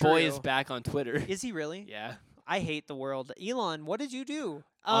is my boy is true. back on Twitter. Is he really? Yeah. I hate the world. Elon, what did you do?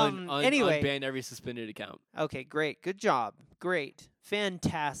 Unban Anyway. every suspended account. Okay, great. Good job. Great.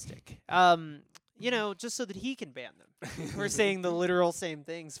 Fantastic. Just so that he can ban them. We're saying the literal same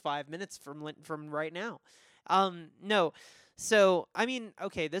things 5 minutes from right now. No. So, I mean,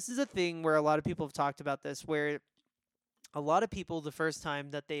 okay, this is a thing where a lot of people have talked about this, where a lot of people, the first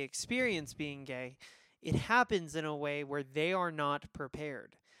time that they experience being gay, it happens in a way where they are not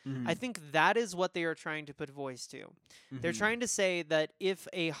prepared. I think that is what they are trying to put voice to. They're trying to say that if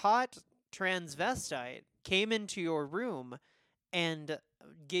a hot transvestite came into your room and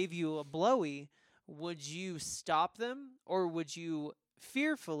gave you a blowy, would you stop them or would you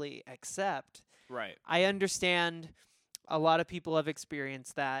fearfully accept? Right. I understand a lot of people have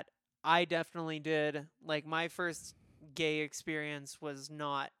experienced that. I definitely did. Like, my first gay experience was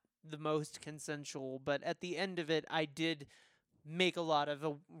not the most consensual, but at the end of it, I did make a lot of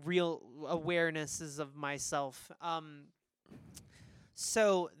real awarenesses of myself.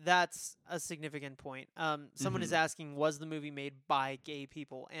 So that's a significant point. Someone is asking, was the movie made by gay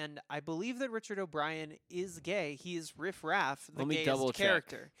people? And I believe that Richard O'Brien is gay. He is Riff Raff, the Let me gayest double check.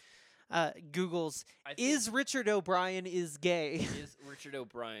 character. Google's, is Richard O'Brien is gay? Is Richard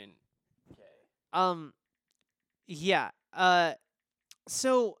O'Brien gay? Yeah.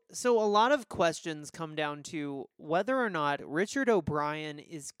 So a lot of questions come down to whether or not Richard O'Brien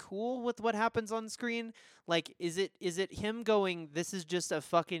is cool with what happens on screen. Like, is it him going, this is just a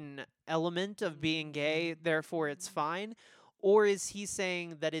fucking element of being gay, therefore it's fine? Or is he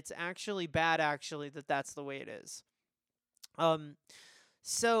saying that it's actually bad, that that's the way it is?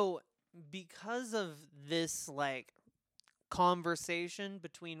 So because of this, like, conversation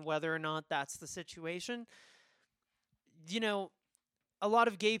between whether or not that's the situation, a lot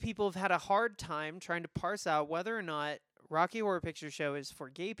of gay people have had a hard time trying to parse out whether or not Rocky Horror Picture Show is for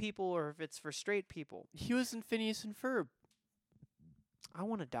gay people or if it's for straight people. He was in Phineas and Ferb. I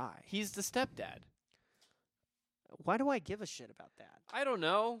want to die. He's the stepdad. Why do I give a shit about that? I don't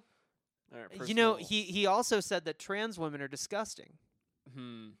know. He also said that trans women are disgusting.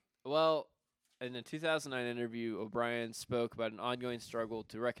 Well, in a 2009 interview, O'Brien spoke about an ongoing struggle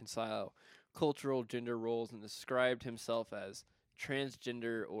to reconcile cultural gender roles and described himself as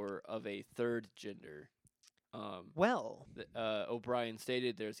transgender or of a third gender. O'Brien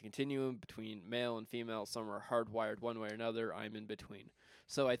stated there's a continuum between male and female. Some are hardwired one way or another. I'm in between.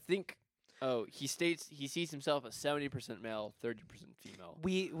 So I think, he states he sees himself as 70% male, 30% female.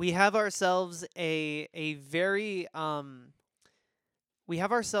 We have ourselves a very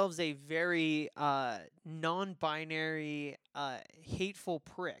non-binary, hateful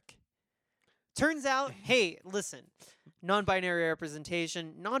prick. Turns out, hey, listen, non-binary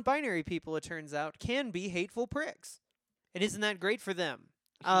representation, non-binary people, it turns out, can be hateful pricks. And isn't that great for them?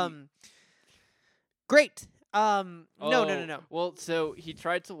 Great. No. Well, so he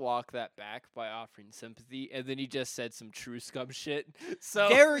tried to walk that back by offering sympathy, and then he just said some true scum shit. So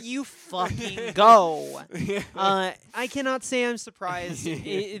there you fucking go. I cannot say I'm surprised.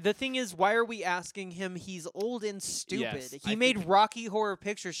 The thing is, why are we asking him? He's old and stupid. Yes, He made Rocky Horror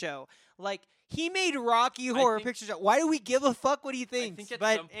Picture Show. Like, he made Rocky Horror Picture Show. Why do we give a fuck what he thinks?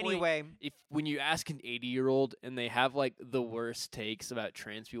 But some point, anyway, when you ask an 80-year-old and they have like the worst takes about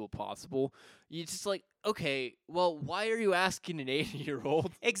trans people possible, you just like, okay, well, why are you asking an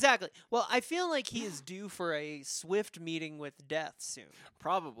 80-year-old? Exactly. Well, I feel like he is due for a swift meeting with death soon.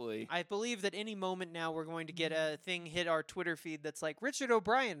 Probably. I believe that any moment now we're going to get a thing hit our Twitter feed that's like, Richard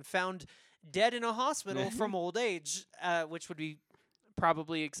O'Brien found dead in a hospital from old age, which would be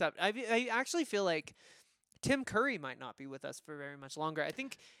probably I actually feel like Tim Curry might not be with us for very much longer. I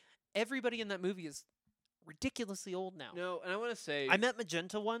think everybody in that movie is ridiculously old now. No, and I want to say, I met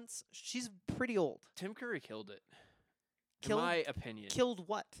Magenta once. She's pretty old. Tim Curry killed it. In my opinion. Killed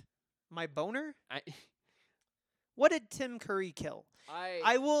what? My boner? What did Tim Curry kill?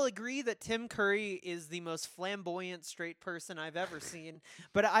 I will agree that Tim Curry is the most flamboyant straight person I've ever seen,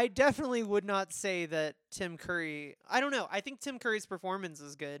 but I definitely would not say that Tim Curry... I don't know. I think Tim Curry's performance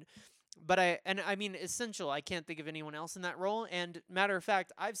is good, but I mean, Essential, I can't think of anyone else in that role, and matter of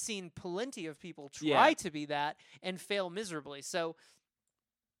fact, I've seen plenty of people try to be that and fail miserably, so...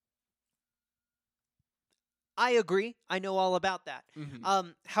 I agree. I know all about that.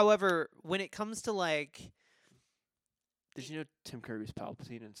 However, when it comes to, like... Did you know Tim Curry was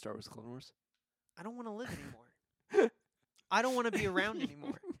Palpatine in Star Wars Clone Wars? I don't want to live anymore. I don't want to be around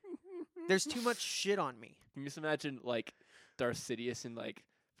anymore. There's too much shit on me. Can you just imagine, like, Darth Sidious in, like,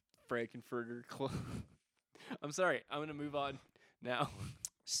 Frankenfurter clone? I'm sorry. I'm gonna move on now.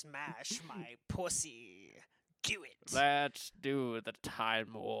 Smash my pussy. Do it. Let's do the time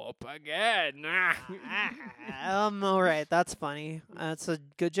warp again. All right, that's funny. That's a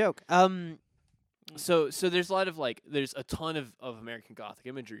good joke. So there's a lot of there's a ton of American Gothic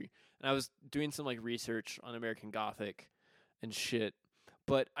imagery, and I was doing some research on American Gothic and shit,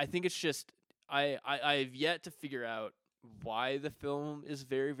 but I think it's just I've yet to figure out why the film is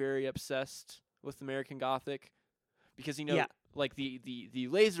very, very obsessed with American Gothic, because Yeah. the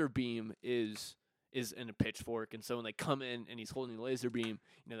laser beam is in a pitchfork, and so when they come in and he's holding the laser beam,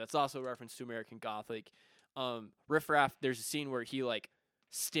 that's also a reference to American Gothic. Riff Raff, there's a scene where he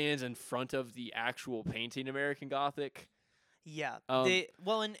stands in front of the actual painting American Gothic. Yeah. So I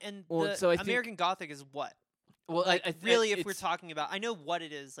think, American Gothic is what? Well, really, if we're talking about, I know what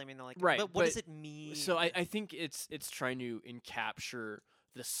it is. I mean, right, but what does it mean? So I think it's trying to encapture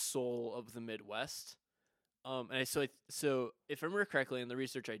the soul of the Midwest. So if I remember correctly, in the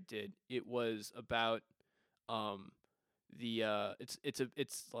research I did, it was about it's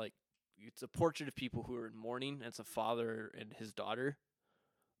a portrait of people who are in mourning. And it's a father and his daughter.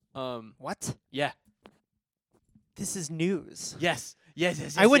 What? Yeah. This is news. Yes.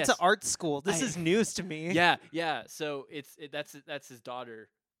 I went to art school. This is news to me. Yeah. So that's his daughter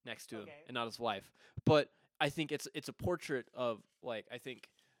next to him, and not his wife. But I think it's a portrait of I think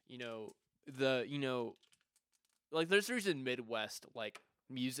there's a reason Midwest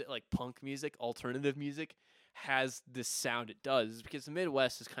music, punk music, alternative music has this sound it does, because the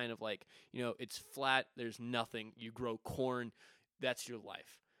Midwest is kind of it's flat. There's nothing. You grow corn. That's your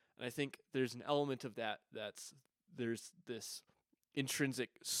life. And I think there's an element of there's this intrinsic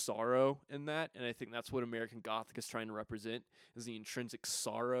sorrow in that, and I think that's what American Gothic is trying to represent, is the intrinsic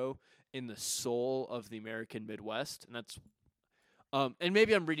sorrow in the soul of the American Midwest. And that's and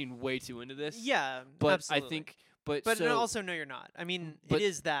maybe I'm reading way too into this. Yeah, but absolutely. I think also no, you're not. I mean, it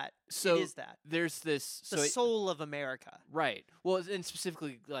is that. So it is that. There's this the soul of America. Right. Well, and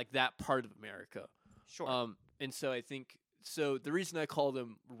specifically that part of America. Sure. And so I think the reason I called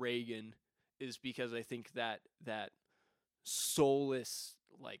him Reagan is because I think that soulless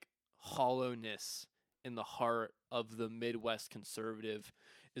hollowness in the heart of the Midwest conservative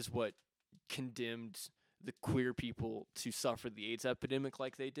is what condemned the queer people to suffer the AIDS epidemic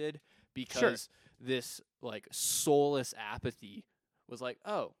like they did, because this soulless apathy was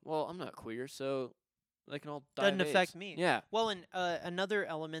oh, well, I'm not queer, so they can all die. Doesn't of affect AIDS. me. Yeah. Well, and another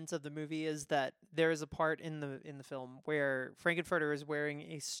element of the movie is that there is a part in the film where Frankenfurter is wearing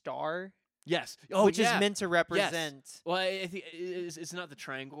a star. Yes. Which is meant to represent. Yes. Well, I think it's not the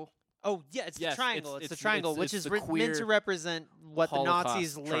triangle. Oh yeah, it's the triangle. It's the triangle, which is meant to represent what Holocaust the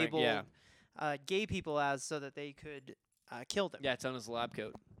Nazis labeled gay people as, so that they could kill them. Yeah, it's on his lab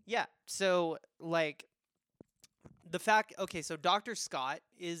coat. Yeah. So the fact. Okay, so Dr. Scott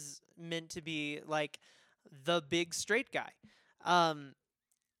is meant to be the big straight guy,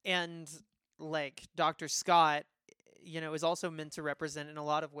 and Dr. Scott, is also meant to represent in a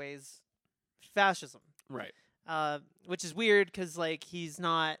lot of ways fascism. Right. Which is weird because he's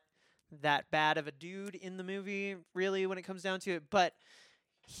not that bad of a dude in the movie, really, when it comes down to it. But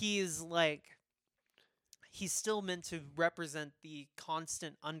he's he's still meant to represent the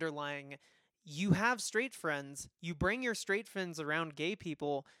constant underlying. You have straight friends. You bring your straight friends around gay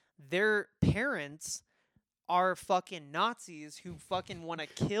people. Their parents are fucking Nazis who fucking want to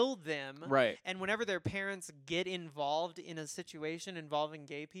kill them. Right. And whenever their parents get involved in a situation involving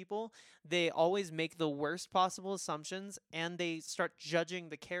gay people, they always make the worst possible assumptions, and they start judging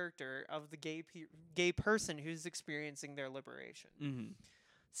the character of the gay person who's experiencing their liberation. Mm-hmm.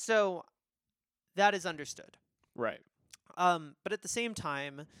 So that is understood. Right. But at the same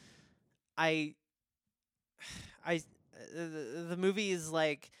time, the movie is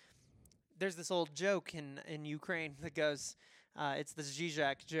there's this old joke in Ukraine that goes, it's the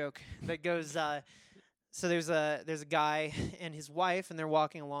Zizek joke that goes, so there's a guy and his wife, and they're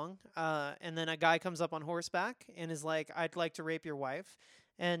walking along, and then a guy comes up on horseback and is like, "I'd like to rape your wife,"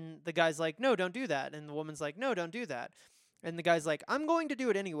 and the guy's like, "No, don't do that," and the woman's like, "No, don't do that," and the guy's like, "I'm going to do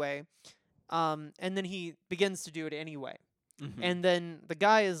it anyway," and then he begins to do it anyway, and then the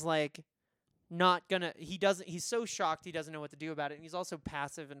guy is not gonna. He's so shocked he doesn't know what to do about it, and he's also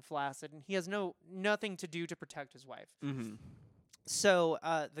passive and flaccid, and he has nothing to do to protect his wife. Mm-hmm. So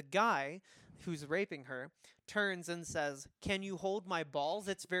the guy who's raping her turns and says, "Can you hold my balls?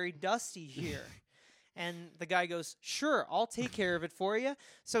 It's very dusty here." And the guy goes, "Sure, I'll take care of it for you."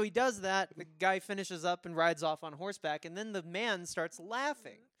 So he does that. The guy finishes up and rides off on horseback, and then the man starts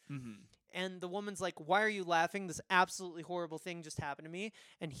laughing. Mm-hmm. And the woman's like, "Why are you laughing? This absolutely horrible thing just happened to me."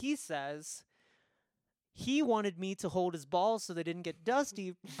 And he says, he wanted me to hold his balls so they didn't get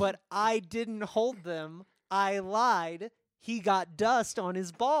dusty, but I didn't hold them. I lied. He got dust on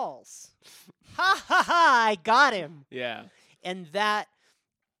his balls. Ha ha ha! I got him. Yeah. And that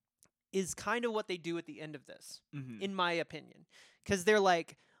is kind of what they do at the end of this, Mm-hmm. in my opinion. Because they're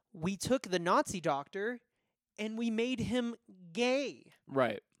like, we took the Nazi doctor and we made him gay.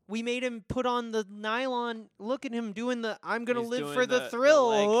 Right. We made him put on the nylon. Look at him doing the I'm going to He's live doing for the the thrill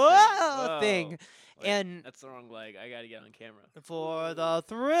leg whoa thing. Wait, And that's the wrong leg. I gotta get on camera. for the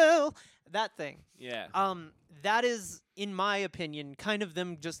thrill. That thing. Yeah. That is, in my opinion, kind of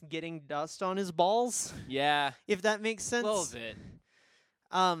them just getting dust on his balls, Yeah. if that makes A sense. little bit.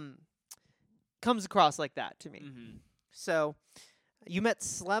 Comes across like that to me. Mm-hmm. So, you met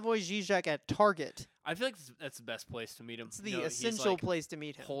Slavoj Žižek at Target. I feel like that's the best place to meet him. It's the he's, essential like, place to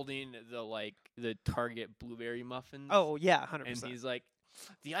meet him. holding the Target blueberry muffins. Oh, yeah, 100%. And he's like,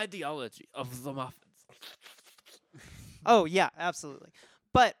 the ideology of the muffins. Oh, yeah, absolutely.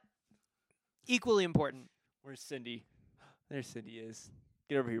 But equally important. Where's Cindy? There Cindy is.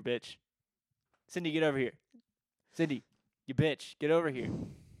 Get over here, bitch. Cindy, get over here. Cindy, you bitch. Get over here.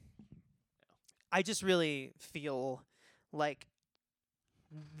 I just really feel like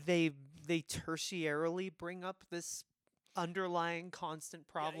they tertiarily bring up this underlying constant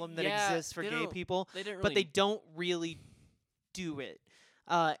problem that yeah, exists for they gay don't- people, They didn't really. but they don't really do it.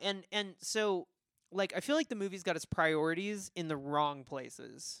 And so, like, I feel like the movie's got its priorities in the wrong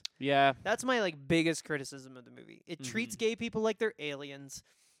places. Yeah. That's my, like, biggest criticism of the movie. It treats Mhm. gay people like they're aliens.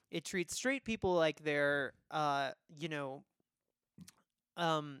 It treats straight people like they're,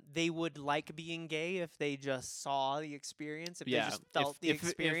 they would like being gay if they just saw the experience, if they just felt the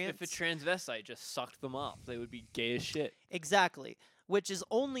experience. If a transvestite just sucked them off, they would be gay as shit. Exactly. Which is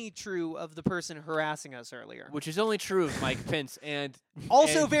only true of the person harassing us earlier. Which is only true of Mike Pence and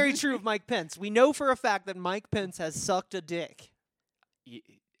Also and very true of Mike Pence. We know for a fact that Mike Pence has sucked a dick.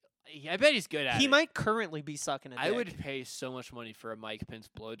 I bet he's good at it. He might currently be sucking a dick. I would pay so much money for a Mike Pence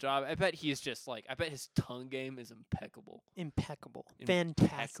blowjob. I bet he's just like. I bet his tongue game is impeccable. Impeccable.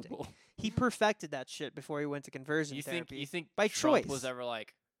 Fantastic. Impeccable. He perfected that shit before he went to conversion You therapy. think by Trump choice. was ever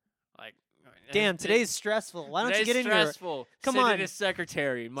like? Damn, today's stressful. Why don't you get in here? stressful. Come Send on. it to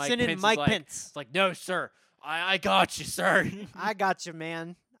secretary. Mike Send Pence in is Mike like, Pence. It's like, no, sir. I got you, sir. I got you,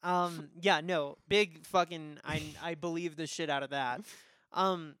 man. Yeah, no, big fucking. I believe the shit out of that.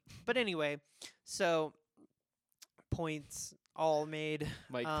 But anyway, so points all made.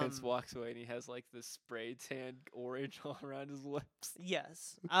 Mike Pence walks away and he has like this spray tan orange all around his lips.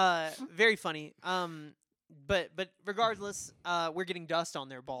 Yes. Very funny. But regardless, we're getting dust on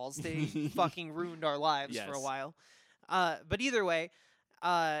their balls. They fucking ruined our lives for a Yes. while. But either way,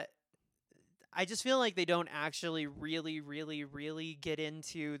 I just feel like they don't actually really get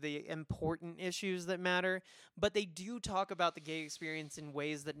into the important issues that matter, but they do talk about the gay experience in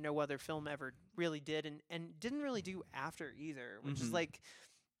ways that no other film ever really did and didn't really do after either, which is Mhm. like,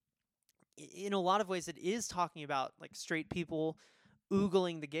 in a lot of ways, it is talking about like straight people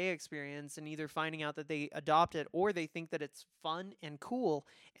oogling the gay experience and either finding out that they adopt it or they think that it's fun and cool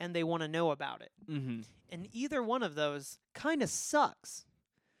and they want to know about it. Mm-hmm. And either one of those kind of sucks.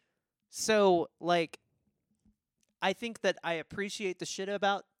 So, like, I think that I appreciate the shit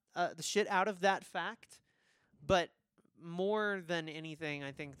out of that fact, but more than anything,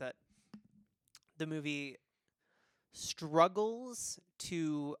 I think that the movie struggles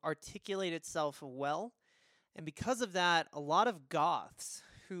to articulate itself well, and because of that, a lot of goths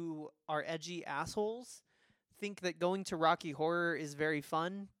who are edgy assholes think that going to Rocky Horror is very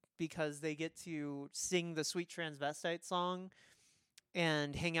fun because they get to sing the Sweet Transvestite song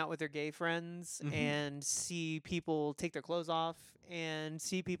and hang out with their gay friends Mhm. and see people take their clothes off and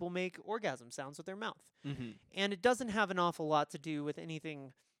see people make orgasm sounds with their mouth. Mm-hmm. And it doesn't have an awful lot to do with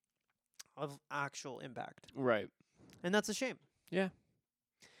anything of actual impact. Right. And that's a shame. Yeah.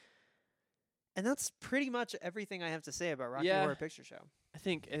 And that's pretty much everything I have to say about Rocky Yeah. Horror Picture Show. I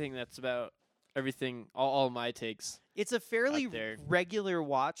think that's about everything. All my takes. It's a fairly Out there. regular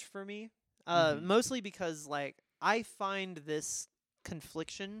watch for me, Mhm. mostly because like I find this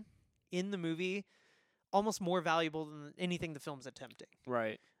confliction in the movie almost more valuable than anything the film's attempting.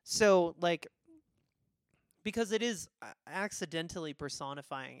 Right. So, like, because it is accidentally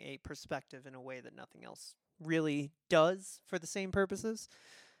personifying a perspective in a way that nothing else really does for the same purposes,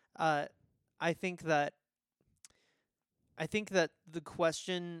 I think that the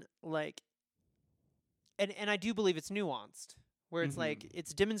question, like, and I do believe it's nuanced, where it's like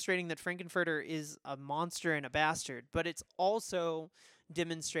it's demonstrating that Frankenfurter is a monster and a bastard, but it's also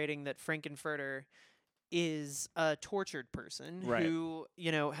demonstrating that Frankenfurter is a tortured person Right. who,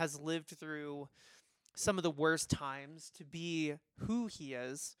 has lived through some of the worst times to be who he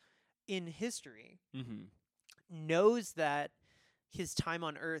is in history, Mm-hmm. knows that his time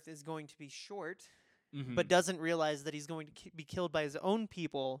on Earth is going to be short, Mm-hmm. but doesn't realize that he's going to be killed by his own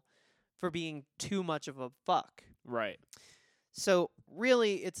people for being too much of a fuck. Right. So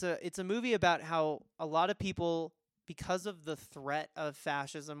really, it's a movie about how a lot of people, because of the threat of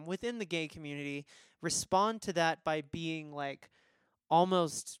fascism within the gay community, respond to that by being like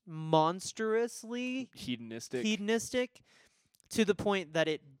almost monstrously Hedonistic. to the point that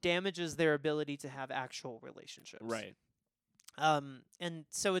it damages their ability to have actual relationships. Right. And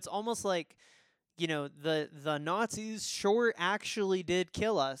so it's almost like, the Nazis sure actually did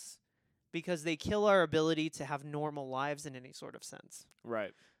kill us because they kill our ability to have normal lives in any sort of sense.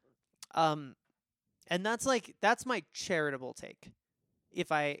 Right. And that's my charitable take.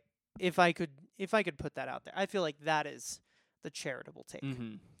 If I could put that out there. I feel like that is the charitable take.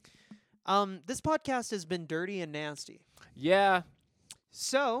 Mm-hmm. This podcast has been dirty and nasty. Yeah.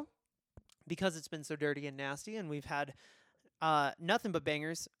 So, because it's been so dirty and nasty and we've had nothing but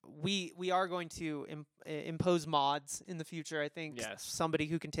bangers, we are going to impose mods in the future, I think. Yes. Somebody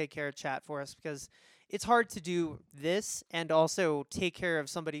who can take care of chat for us, because it's hard to do this and also take care of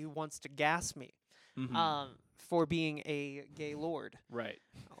somebody who wants to gas me. Mm-hmm. For being a gay lord. Right.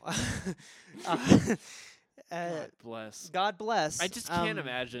 God Bless. God bless. I just can't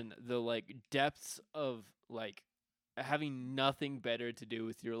imagine the like depths of like having nothing better to do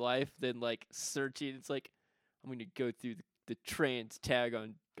with your life than like searching. It's like I'm gonna go through the trans tag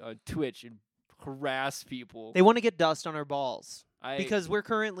on Twitch and harass people. They want to get dust on our balls. I Because we're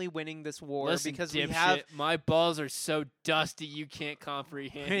currently winning this war. listen, Because dipshit, we have. my balls are so dusty you can't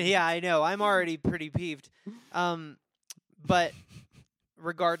comprehend. Yeah, I know. I'm already pretty peeved. But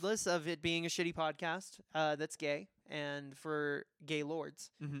regardless of it being a shitty podcast that's gay and for gay lords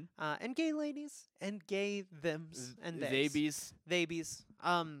Mm-hmm. and gay ladies and gay thems and theys. Theybies.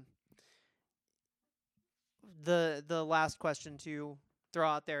 The last question to throw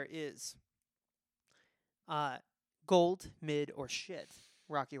out there is gold, mid, or shit?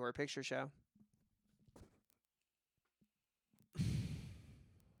 Rocky Horror Picture Show.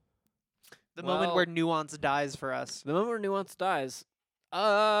 The moment where nuance dies for us. The moment where nuance dies. I'm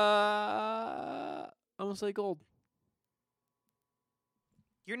gonna say gold.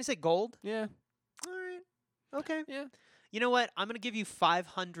 You're gonna say gold? Yeah. All right. Okay. Yeah. You know what? I'm gonna give you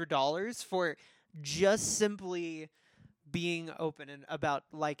 $500 for just simply being open and about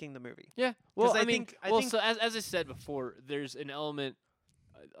liking the movie. Yeah. Well, I think so as I said before, there's an element.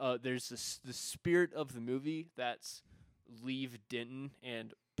 There's the spirit of the movie that's leave Denton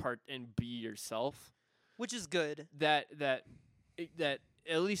and be yourself, which is good. That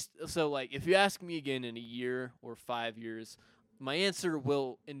at least so like if you ask me again in a year or 5 years, my answer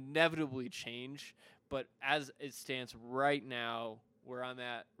will inevitably change. But as it stands right now, where I'm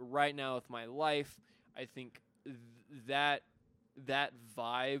at right now with my life, I think that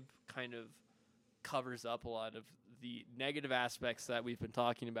vibe kind of covers up a lot of the negative aspects that we've been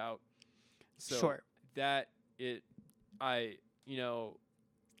talking about. So sure. I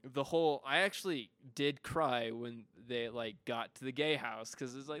actually did cry when they like got to the gay house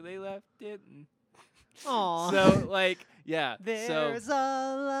because it's like they left it. Aww. So like yeah. There's a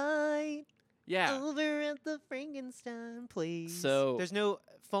light. Yeah. Over at the Frankenstein place. So there's no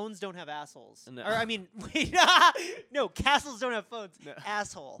phones. Don't have assholes. No. Or I mean, wait. No, castles don't have phones. No.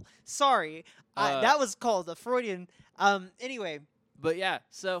 Asshole. Sorry, that was called a Freudian. Anyway. But yeah,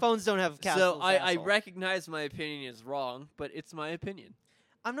 so phones don't have castles. So I recognize my opinion is wrong, but it's my opinion.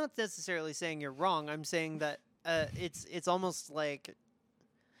 I'm not necessarily saying you're wrong. I'm saying that it's almost like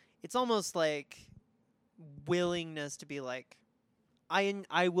willingness to be like,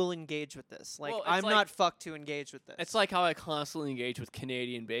 I will engage with this. Like Well, I'm like- not fucked to engage with this. It's like how I constantly engage with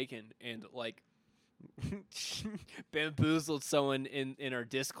Canadian bacon and like bamboozled someone in our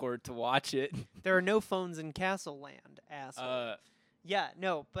Discord to watch it. There are no phones in Castle Land, asshole. Yeah,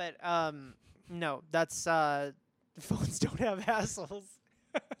 no, but no, that's phones don't have assholes.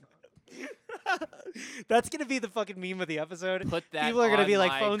 That's gonna be the fucking meme of the episode. Put that. People are gonna on be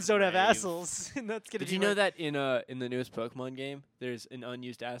like, my phones don't have grave. assholes, and that's gonna. Did be you know like, that in the newest Pokemon game, there's an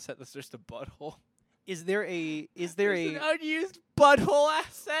unused asset that's just a butthole? Is there an unused butthole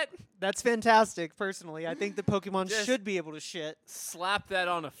asset? That's fantastic. Personally, I think the Pokemon Just should be able to shit. Slap that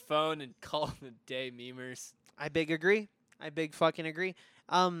on a phone and call it a day, memers. I big agree. I big fucking agree.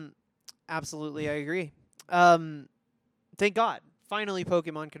 Absolutely, I agree. Thank God, finally,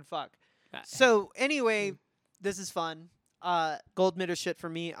 Pokemon can fuck. So anyway, this is fun. Gold, mid, or shit for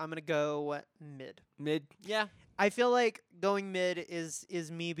me. I'm gonna go mid. Mid, yeah. I feel like going mid is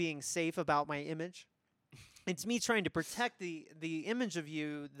me being safe about my image. It's me trying to protect the image of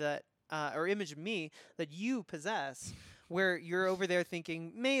you that or image of me that you possess, where you're over there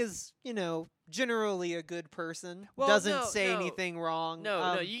thinking May is, generally a good person, Well, doesn't no, say no. anything wrong.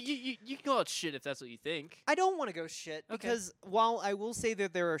 No, you can call it shit if that's what you think. I don't want to go shit Okay. because while I will say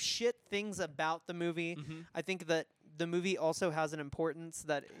that there are shit things about the movie, Mm-hmm. I think that the movie also has an importance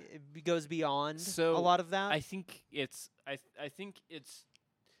that goes beyond So, a lot of that. I think it's I think it's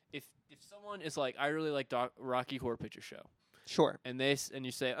if someone is like, I really like Rocky Horror Picture Show, Sure. and and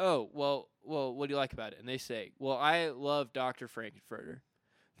you say, oh, well, what do you like about it? And they say, well, I love Dr. Frankenfurter.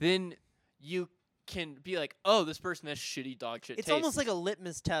 Then you can be like, oh, this person has shitty dog shit It's taste. almost like a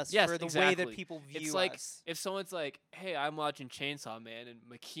litmus test Yes, for the way exactly. that people view It's like us. if someone's like, hey, I'm watching Chainsaw Man and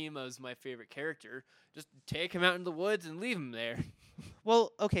Makima's my favorite character, just take him out in the woods and leave him there.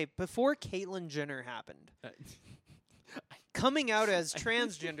 Well, okay, before Caitlyn Jenner happened, coming out as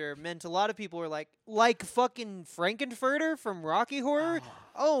transgender meant a lot of people were like fucking Frankenfurter from Rocky Horror?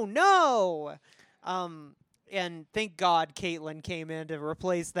 Oh no! And thank God Caitlyn came in to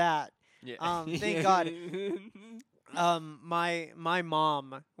replace that. Yeah. Thank God. My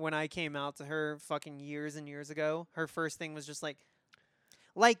mom, when I came out to her fucking years and years ago, her first thing was just like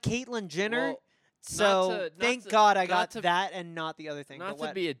Caitlyn Jenner. Well, so not thank to- God I not got to- that and not the other thing. Not but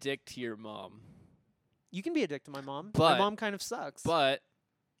to be a dick to your mom, you can be a dick to my mom. My But- mom kind of sucks. but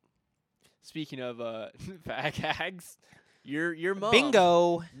speaking of fag hags, your mom,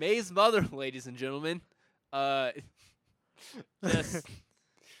 Bingo. May's mother, ladies and gentlemen, just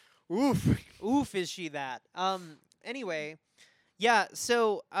Oof, is she that? Anyway, yeah.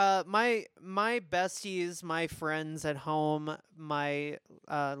 So, my besties, my friends at home, my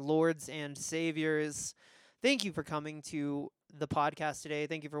lords and saviors, thank you for coming to the podcast today.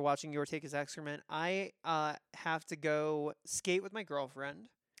 Thank you for watching Your Take is Excrement. I have to go skate with my girlfriend.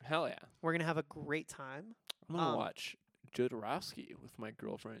 hell yeah. We're gonna have a great time. I'm gonna Um, watch Jodorowsky with my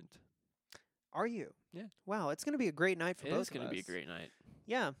girlfriend. Are you? Yeah. Wow, it's gonna be a great night for It both is of gonna be a us. great night.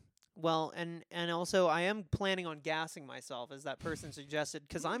 Yeah. Well, and also I am planning on gassing myself, as that person suggested,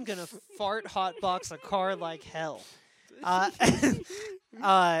 because I'm gonna fart hotbox a car like hell.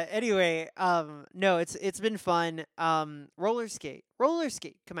 Anyway, no, it's been fun. Roller skate,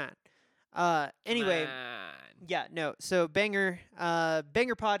 come on. Anyway, Come on. yeah, no. So banger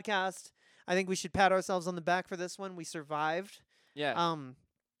podcast. I think we should pat ourselves on the back for this one. We survived. Yeah.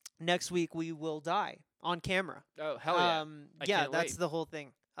 Next week we will die on camera. Oh hell yeah. I Yeah, can't that's wait. the whole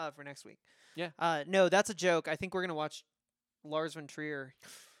thing for next week. Yeah. No, that's a joke. I think we're gonna watch Lars von Trier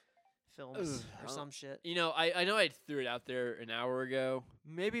films Ugh, or some shit. You know, I know I threw it out there an hour ago.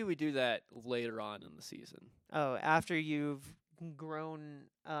 Maybe we do that later on in the season. Oh, after you've grown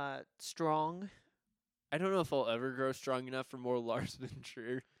strong. I don't know if I'll ever grow strong enough for more Lars von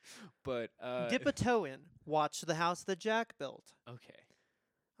Trier, but Dip a toe in. Watch The House That Jack Built. okay.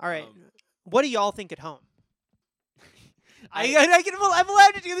 All right. Um, What do y'all think at home? I'm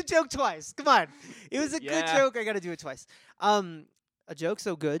allowed to do the joke twice. Come on. It was a good Yeah. joke. I got to do it twice. A joke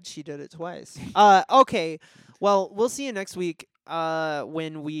so good, she did it twice. Okay. Well, we'll see you next week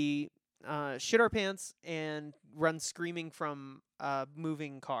when we shit our pants and run screaming from a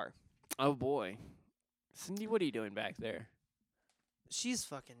moving car. Oh boy, Cindy, what are you doing back there? She's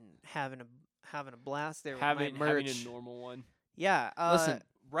fucking having a blast there Having with my merch. a normal one. Yeah. Listen,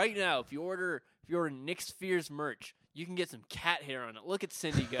 right now, if you order Nick Spheres merch, you can get some cat hair on it. Look at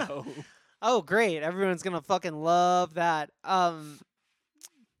Cindy go. Oh, great. Everyone's going to fucking love that.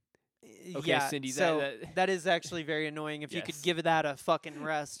 Okay, yeah, Cindy, so that is actually very annoying if you could Yes. give that a fucking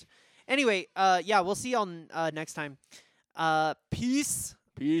rest. Anyway, yeah, we'll see y'all next time. Peace.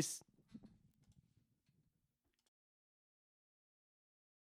 Peace.